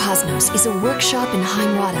point of Pasnos is a workshop in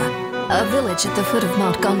Heimrada, a village at the foot of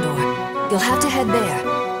Mount Gondor. You'll have to head there.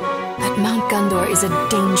 But Mount Gondor is a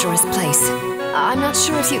dangerous place. I'm not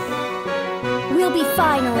sure if you... We'll be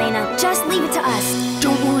fine, Elena. Just leave it to us.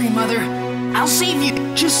 Don't worry, Mother. I'll save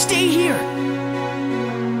you. Just stay here.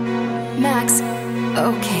 Max,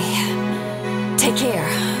 okay. Take care,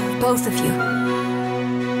 both of you.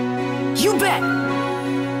 You bet!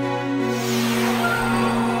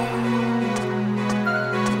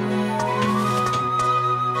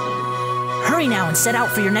 Hurry now and set out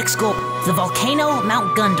for your next goal, the volcano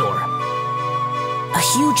Mount Gondor. A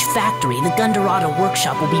huge factory, the Gondorada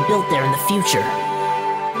workshop, will be built there in the future.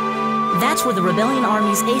 That's where the rebellion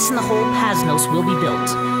army's ace-in-the-hole Pasnos will be built.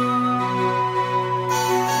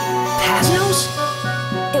 Pasnos?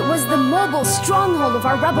 It was the mobile stronghold of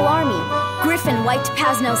our rebel army. Griffon wiped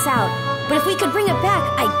Pasnos out. But if we could bring it back,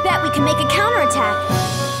 I bet we can make a counterattack.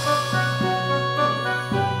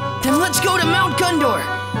 Then let's go to Mount Gondor!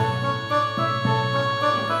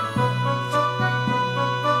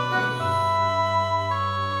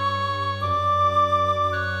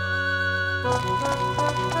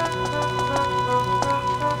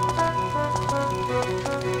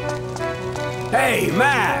 Hey,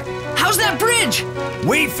 Mac! How's that bridge?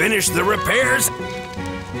 We finished the repairs.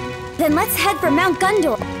 Then let's head for Mount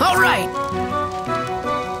Gondor. All right!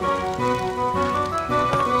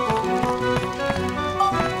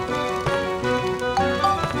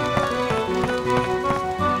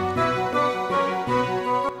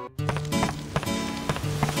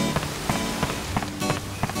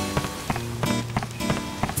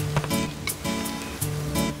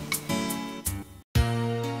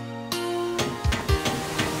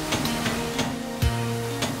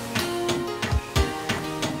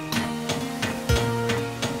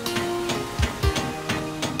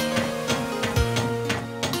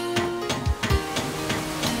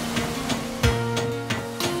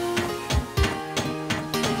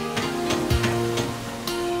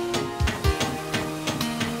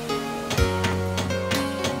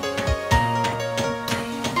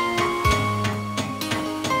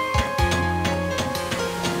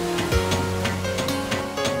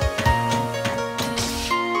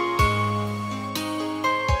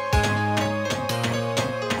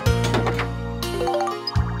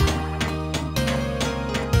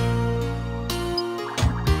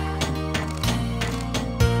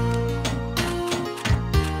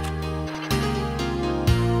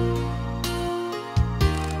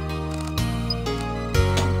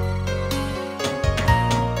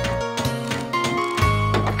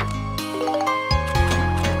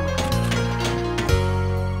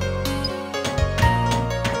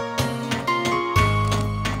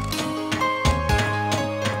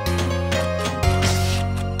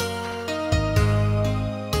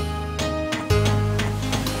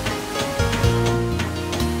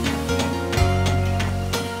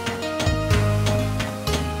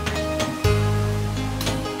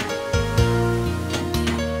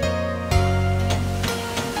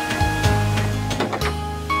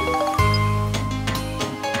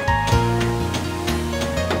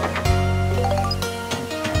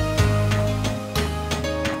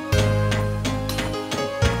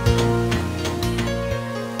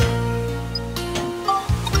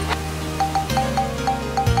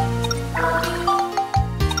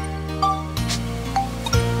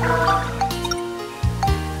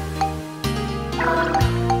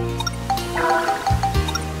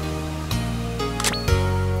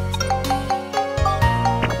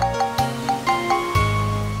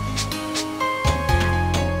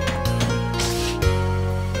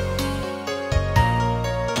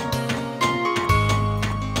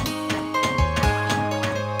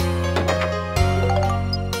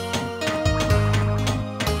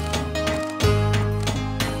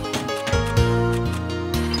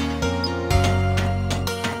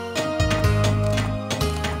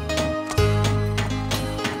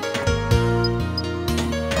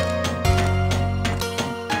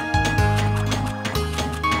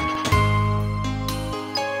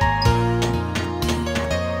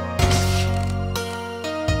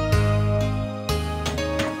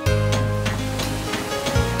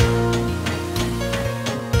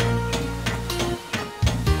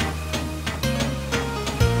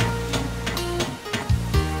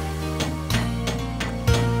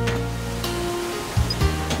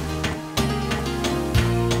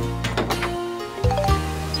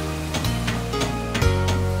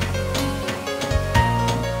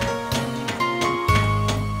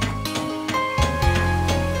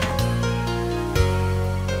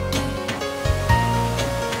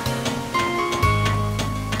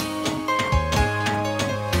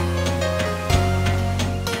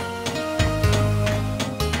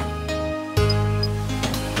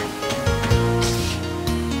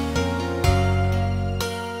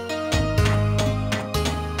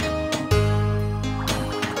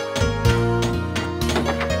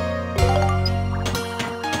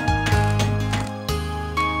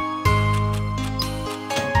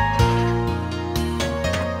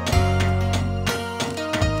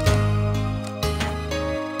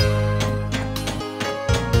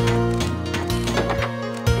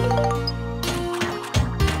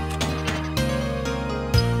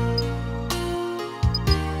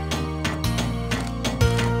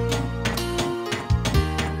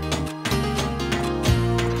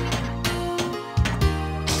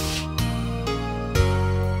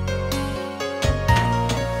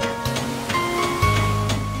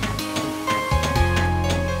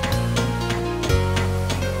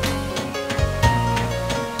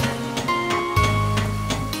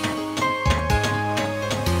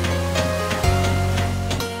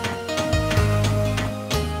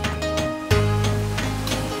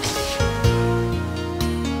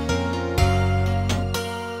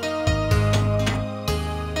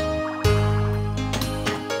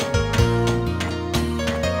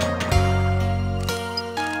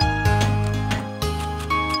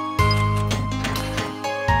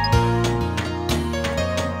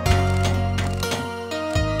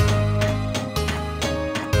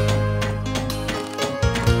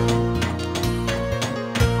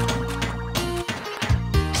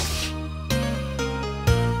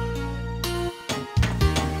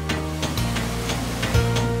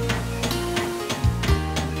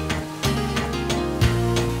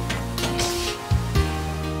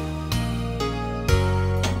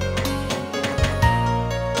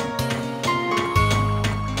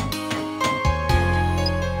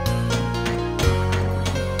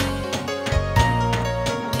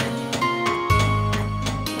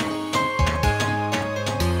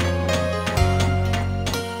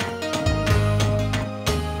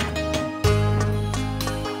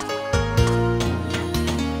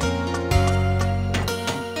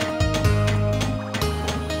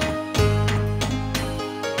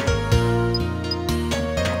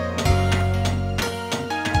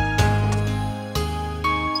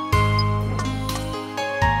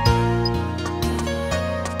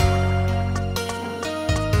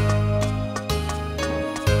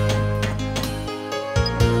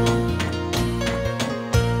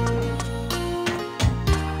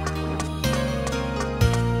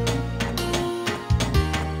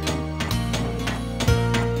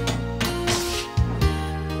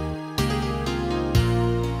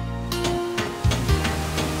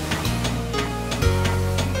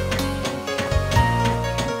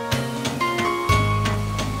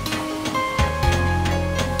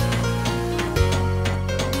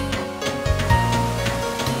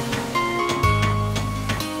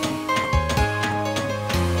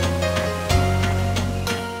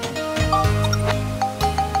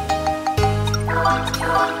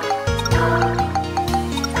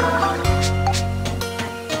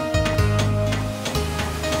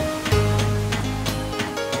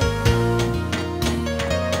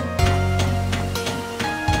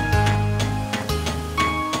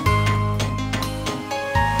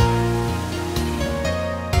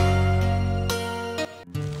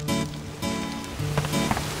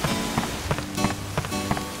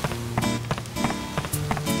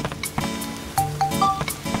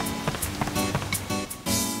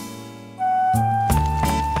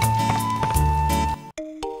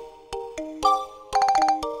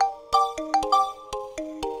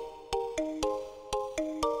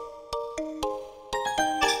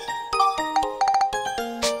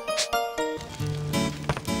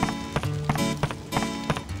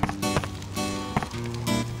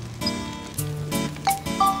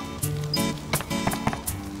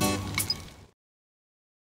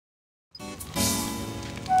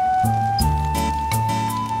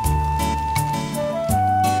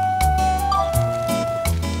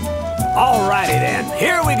 Alrighty then,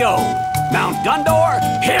 here we go. Mount Gundor,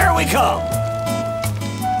 here we come.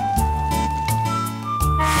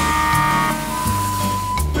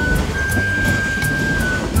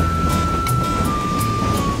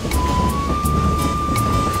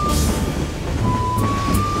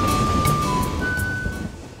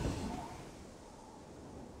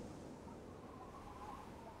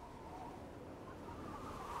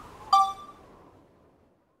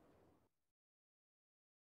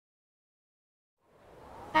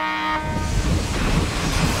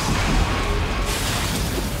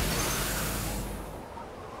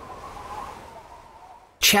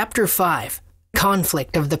 Chapter 5: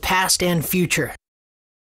 Conflict of the Past and Future.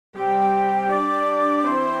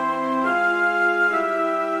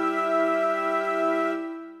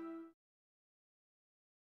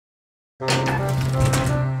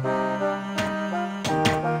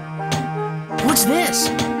 What's this?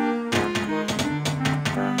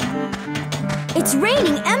 It's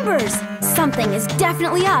raining embers! Something is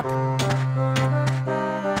definitely up.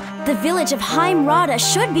 The village of Heimrada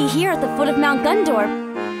should be here at the foot of Mount Gundor.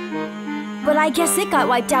 But I guess it got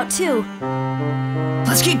wiped out too.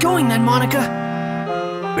 Let's get going then,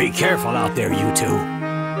 Monica. Be careful out there, you two.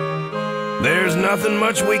 There's nothing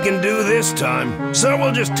much we can do this time, so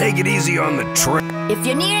we'll just take it easy on the trip. If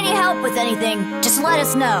you need any help with anything, just let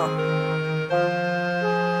us know.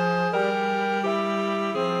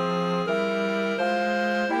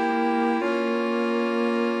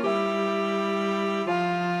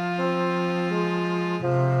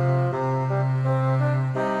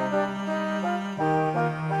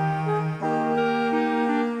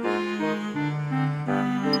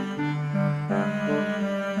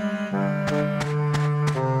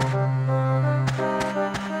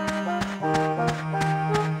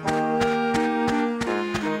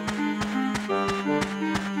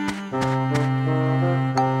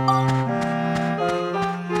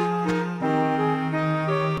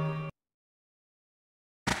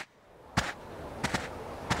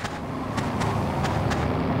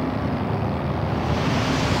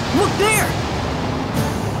 Look there!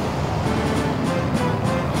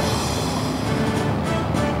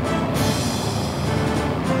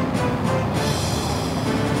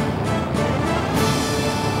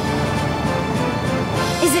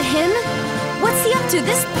 Is it him? What's he up to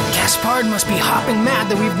this? Gaspard must be hopping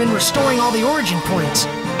mad that we've been restoring all the origin points.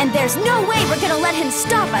 And there's no way we're gonna let him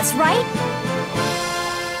stop us, right?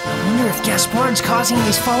 I wonder if Gaspard's causing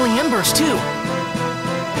these falling embers too.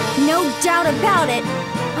 No doubt about it.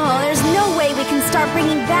 Oh, there's no way we can start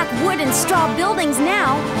bringing back wood and straw buildings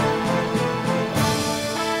now.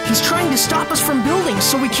 He's trying to stop us from building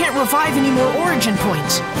so we can't revive any more origin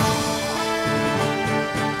points.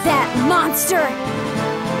 That monster!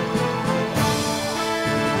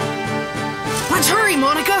 Let's hurry,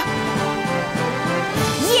 Monica!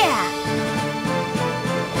 Yeah!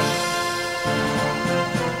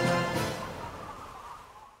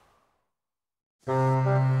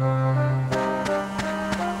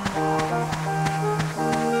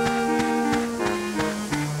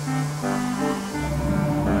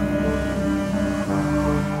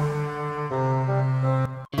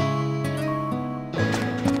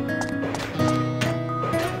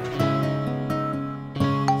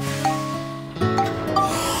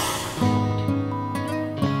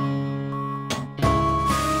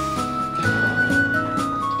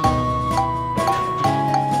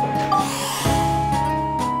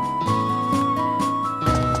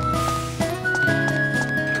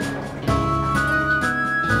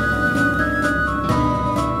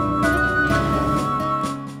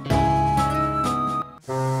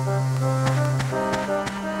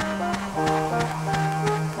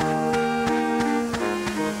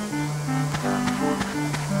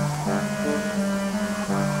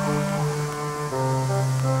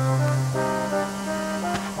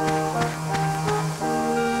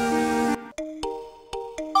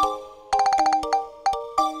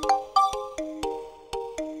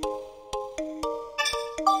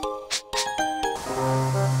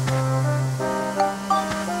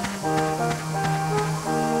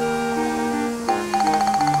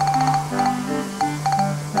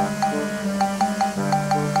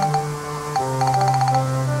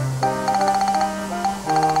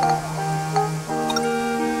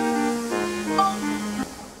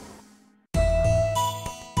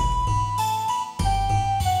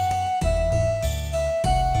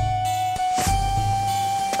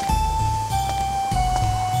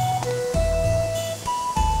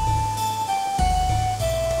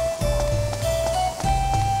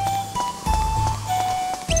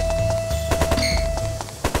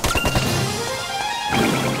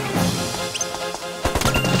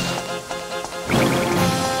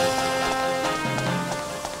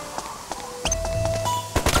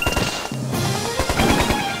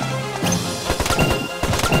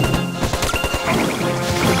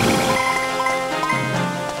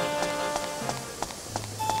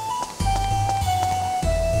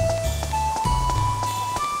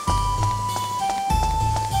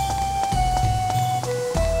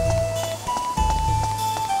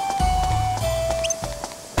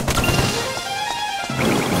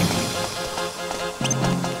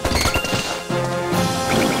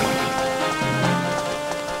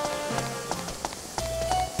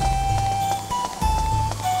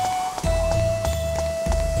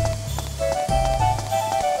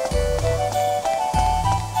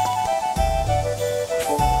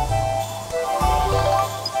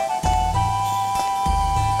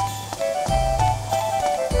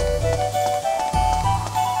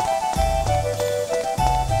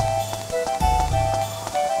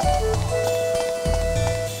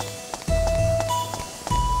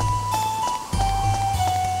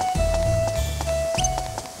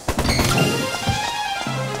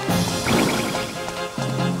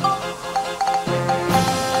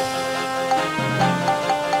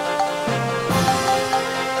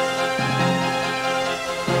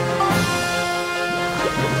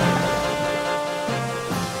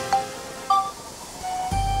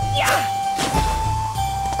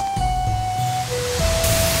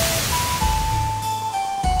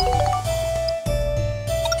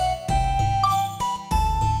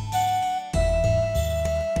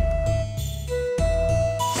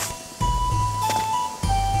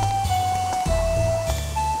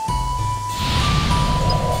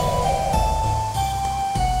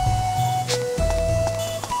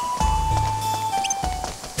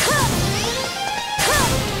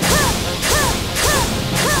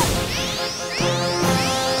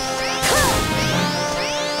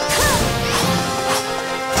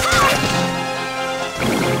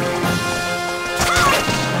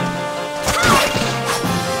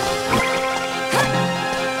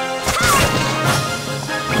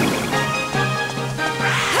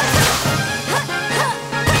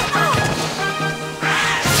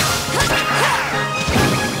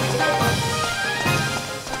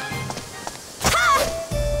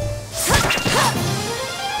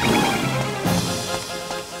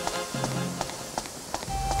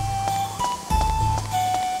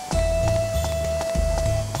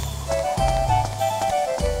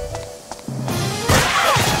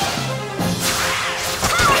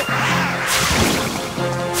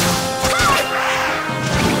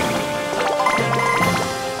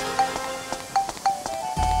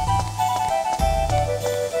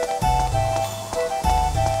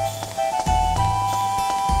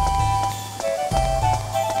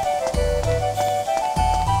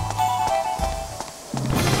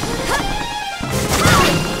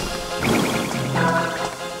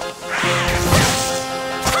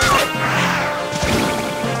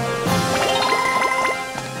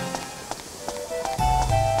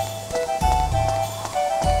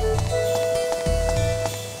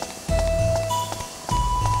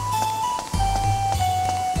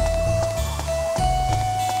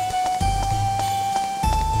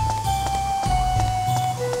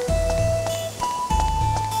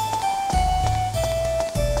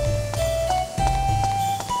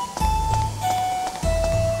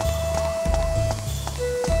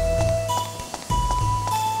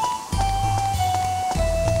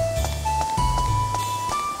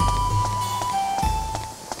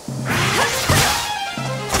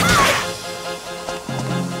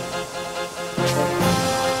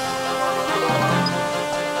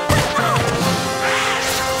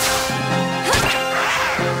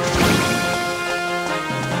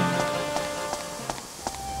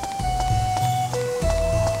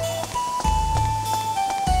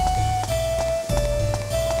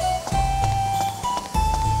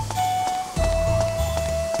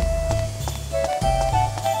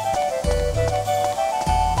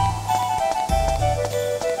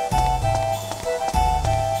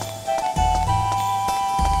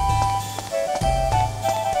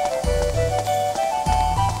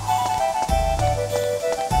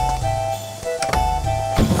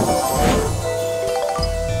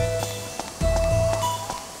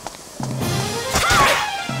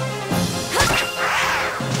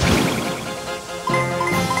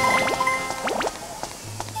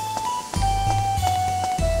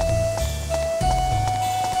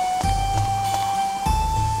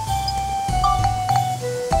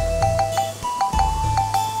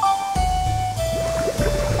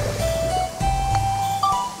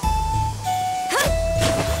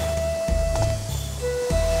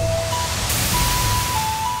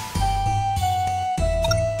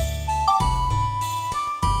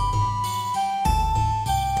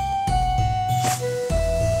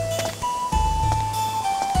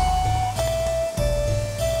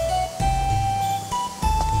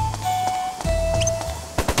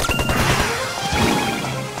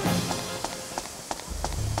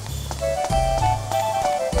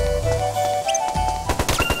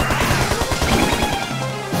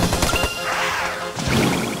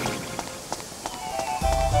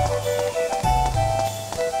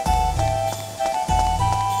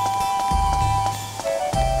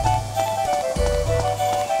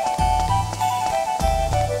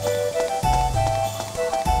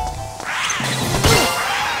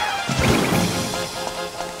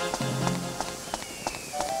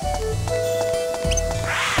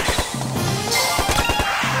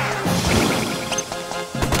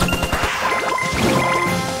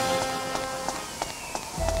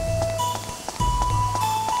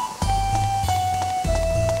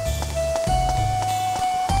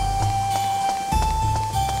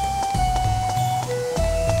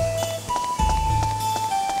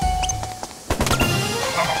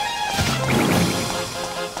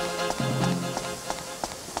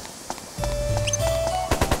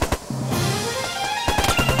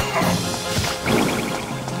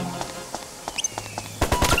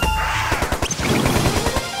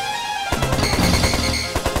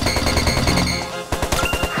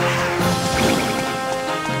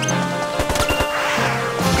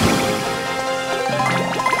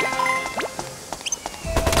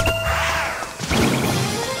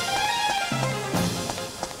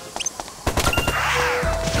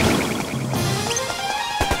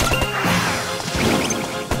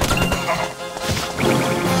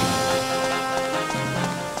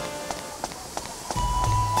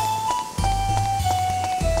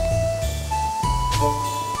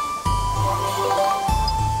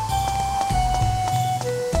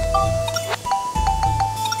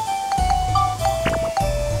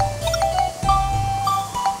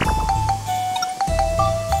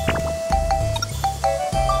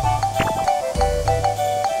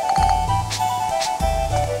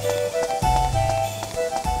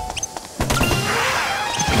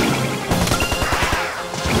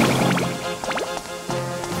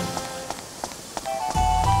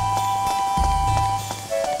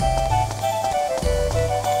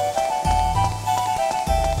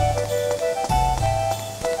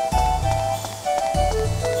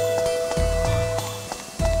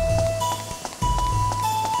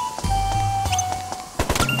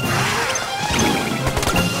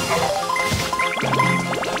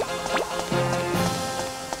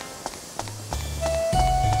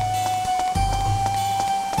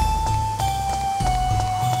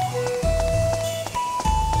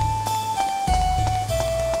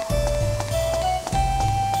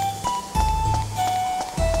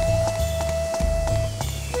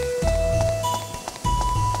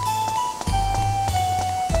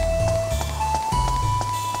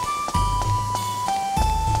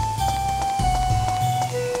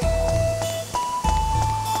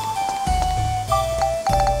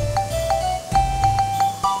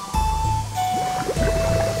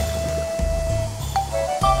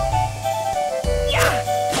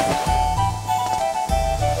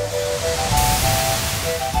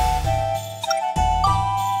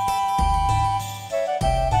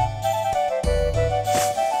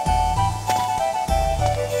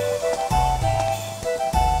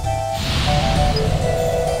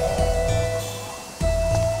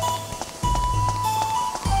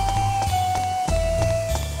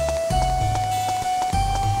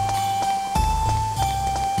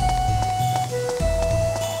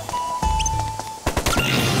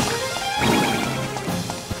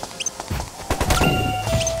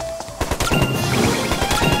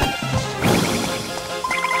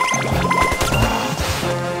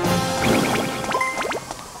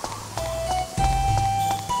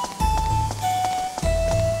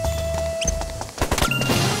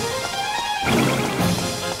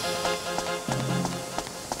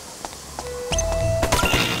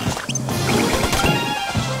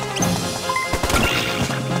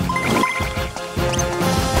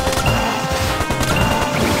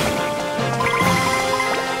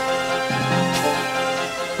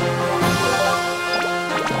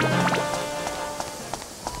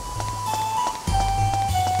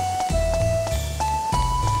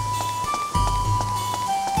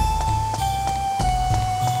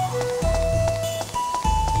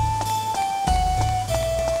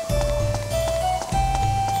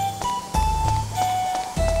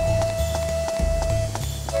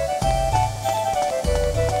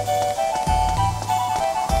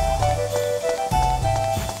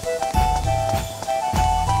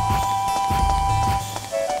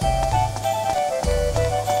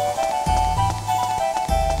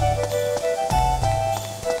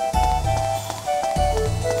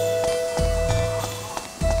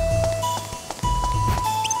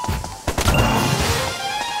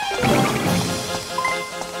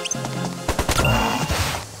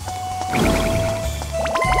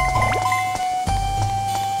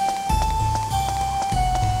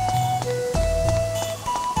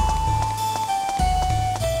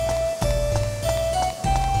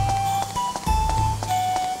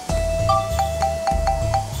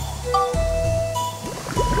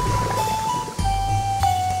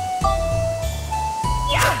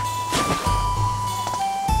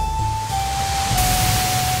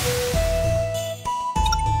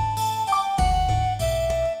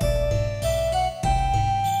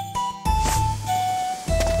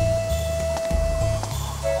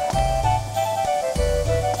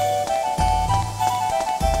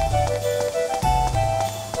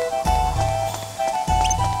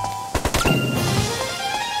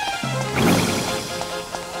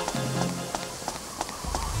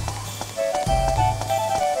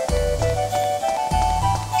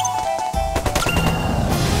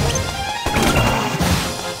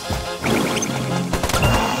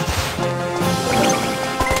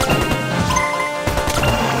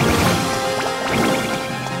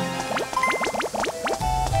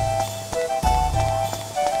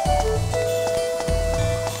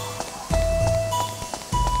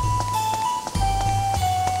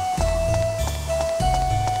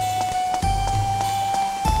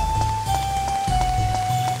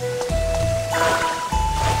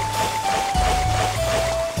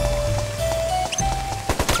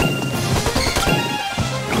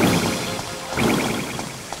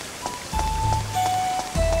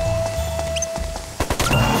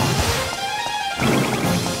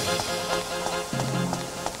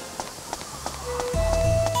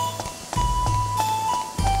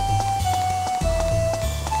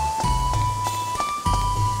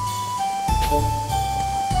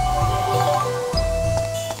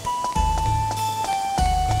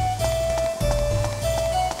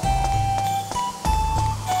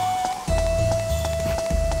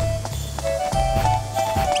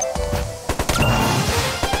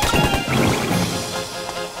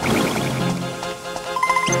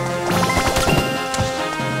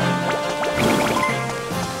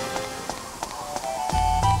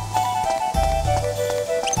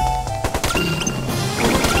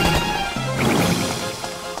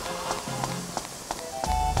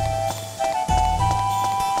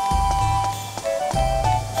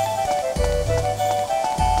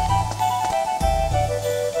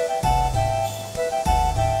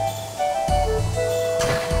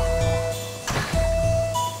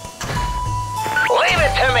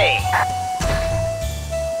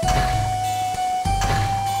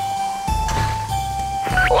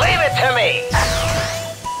 to me!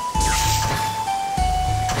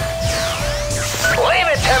 Leave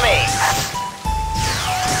it to me!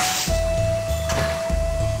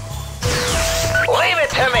 Leave it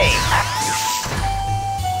to me!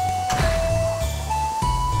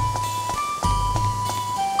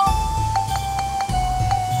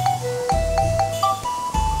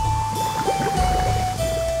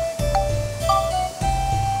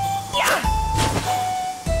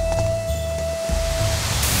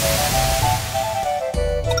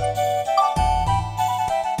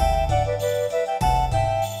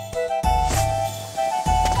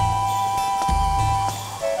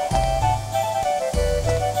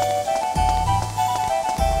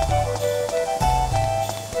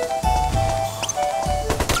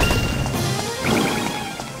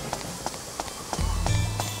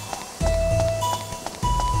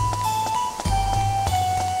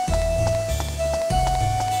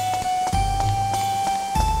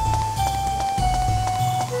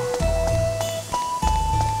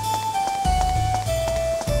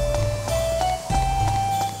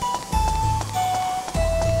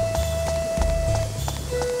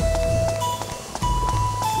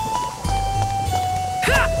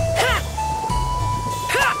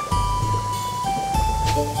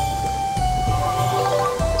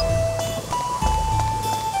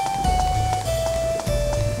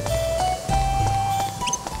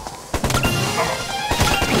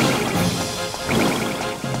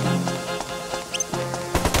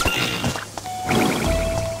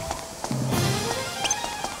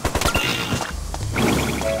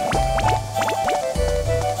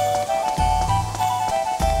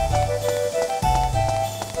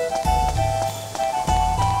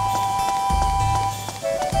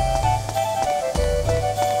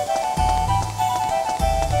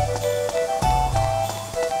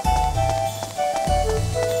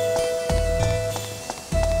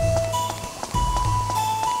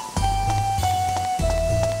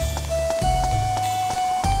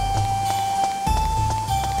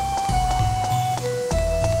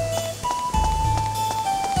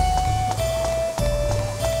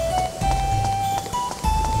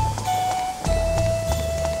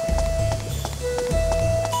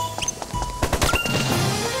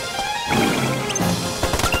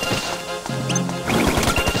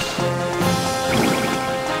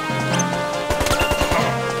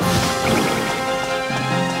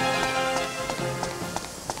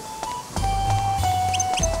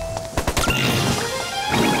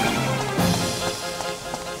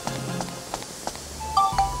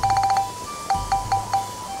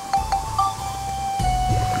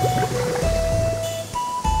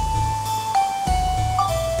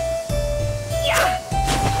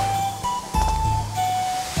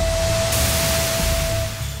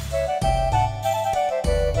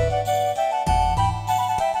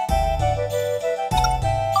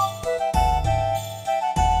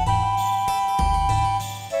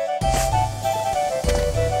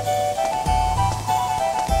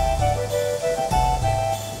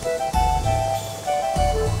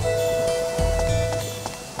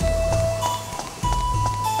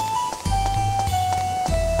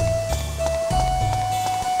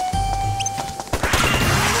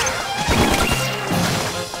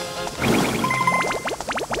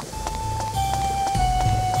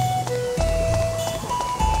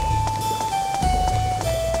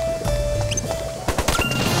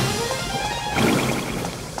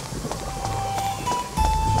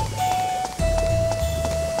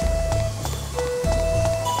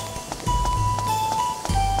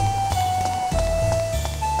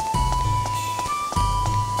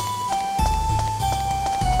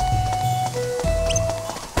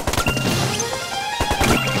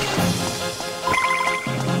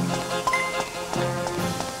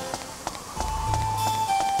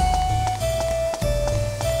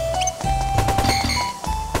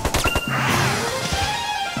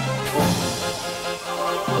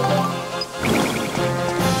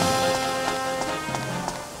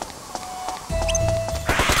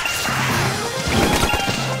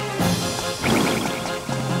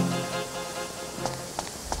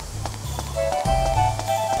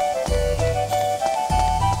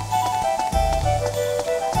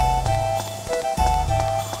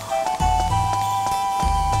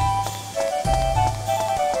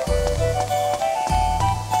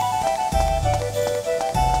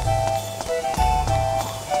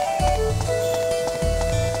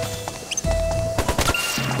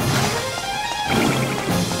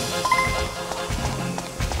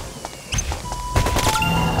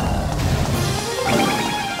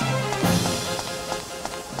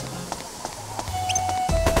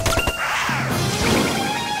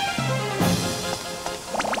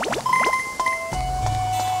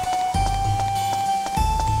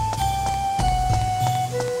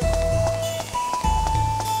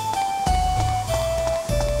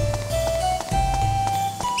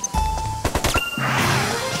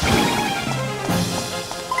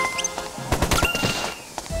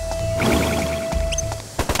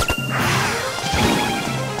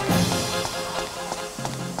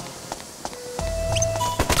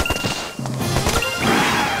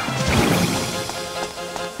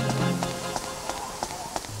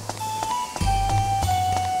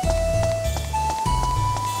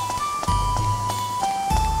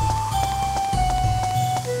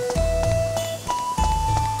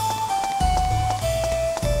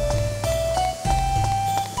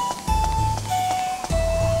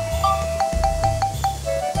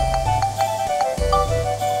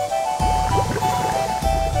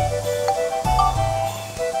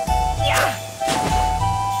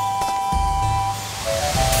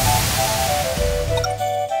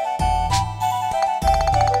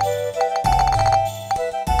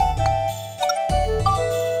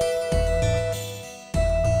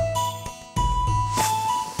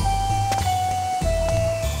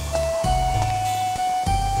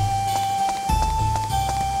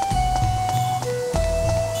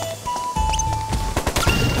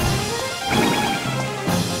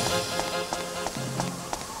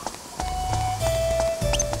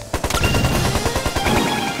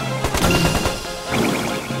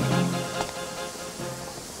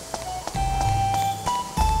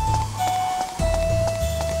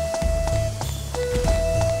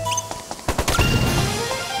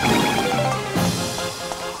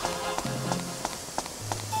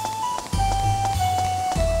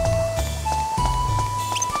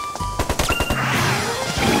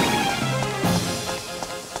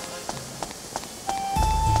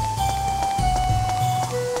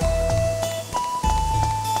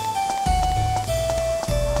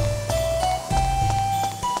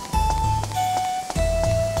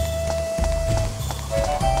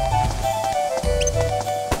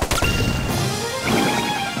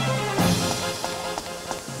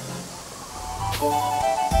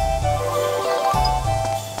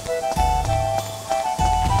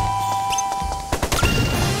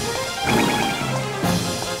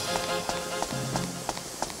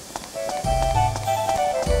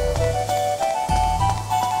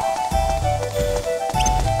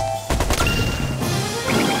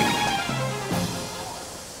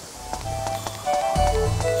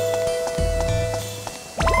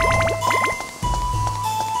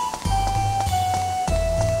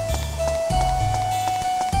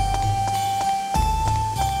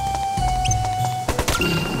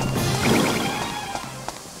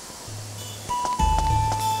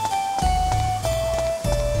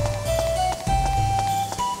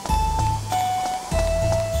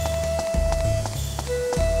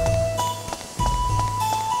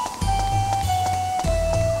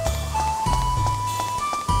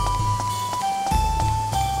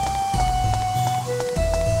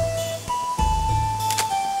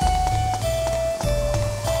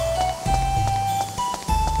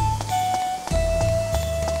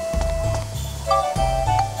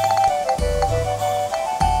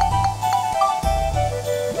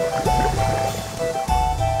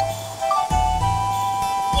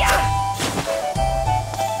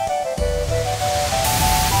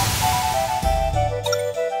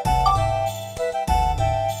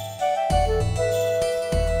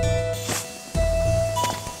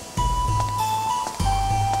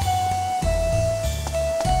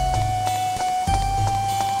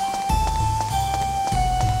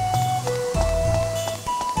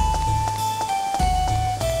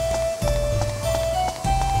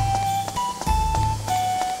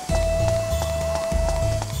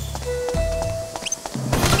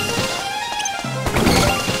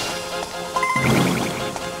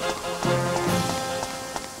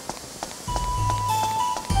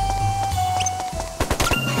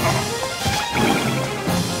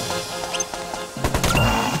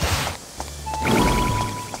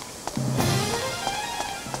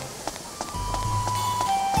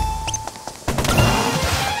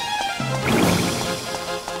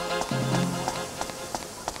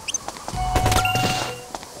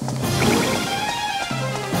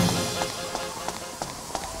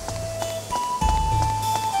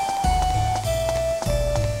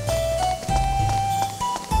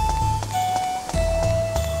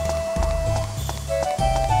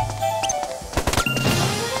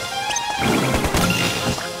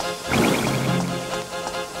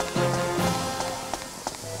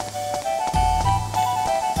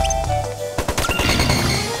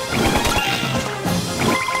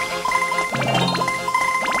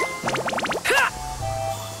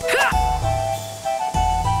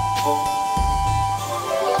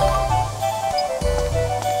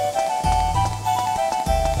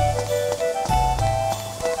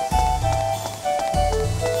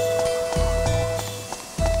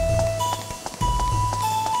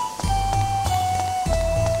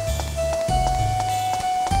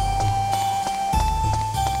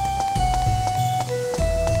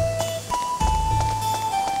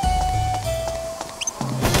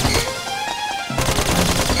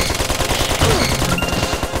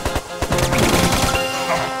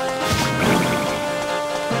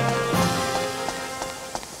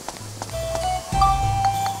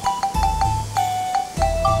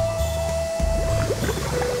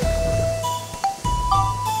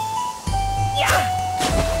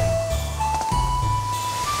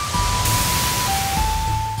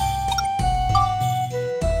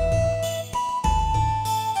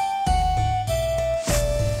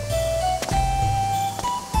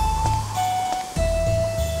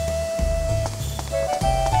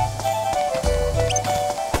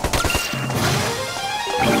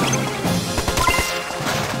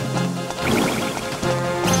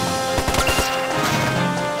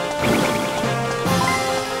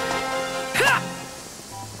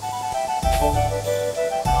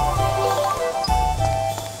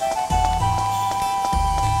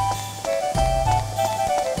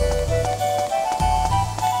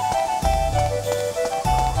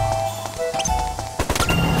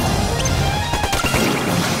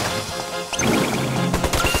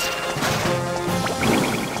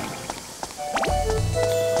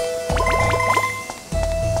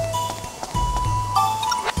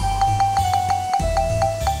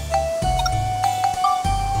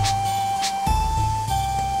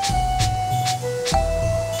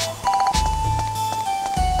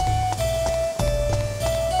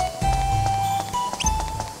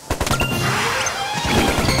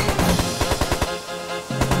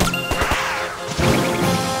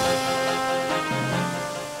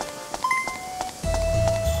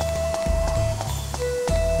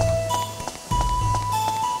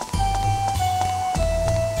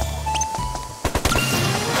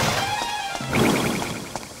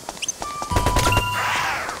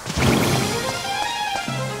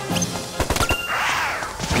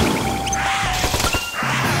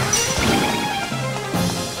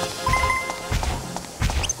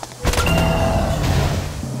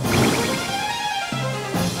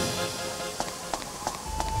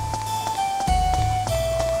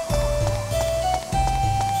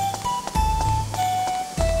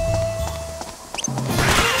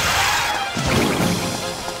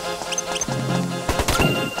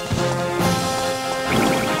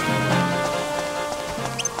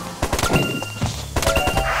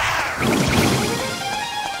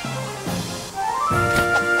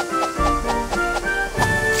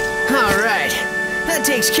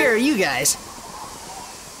 takes care of you guys.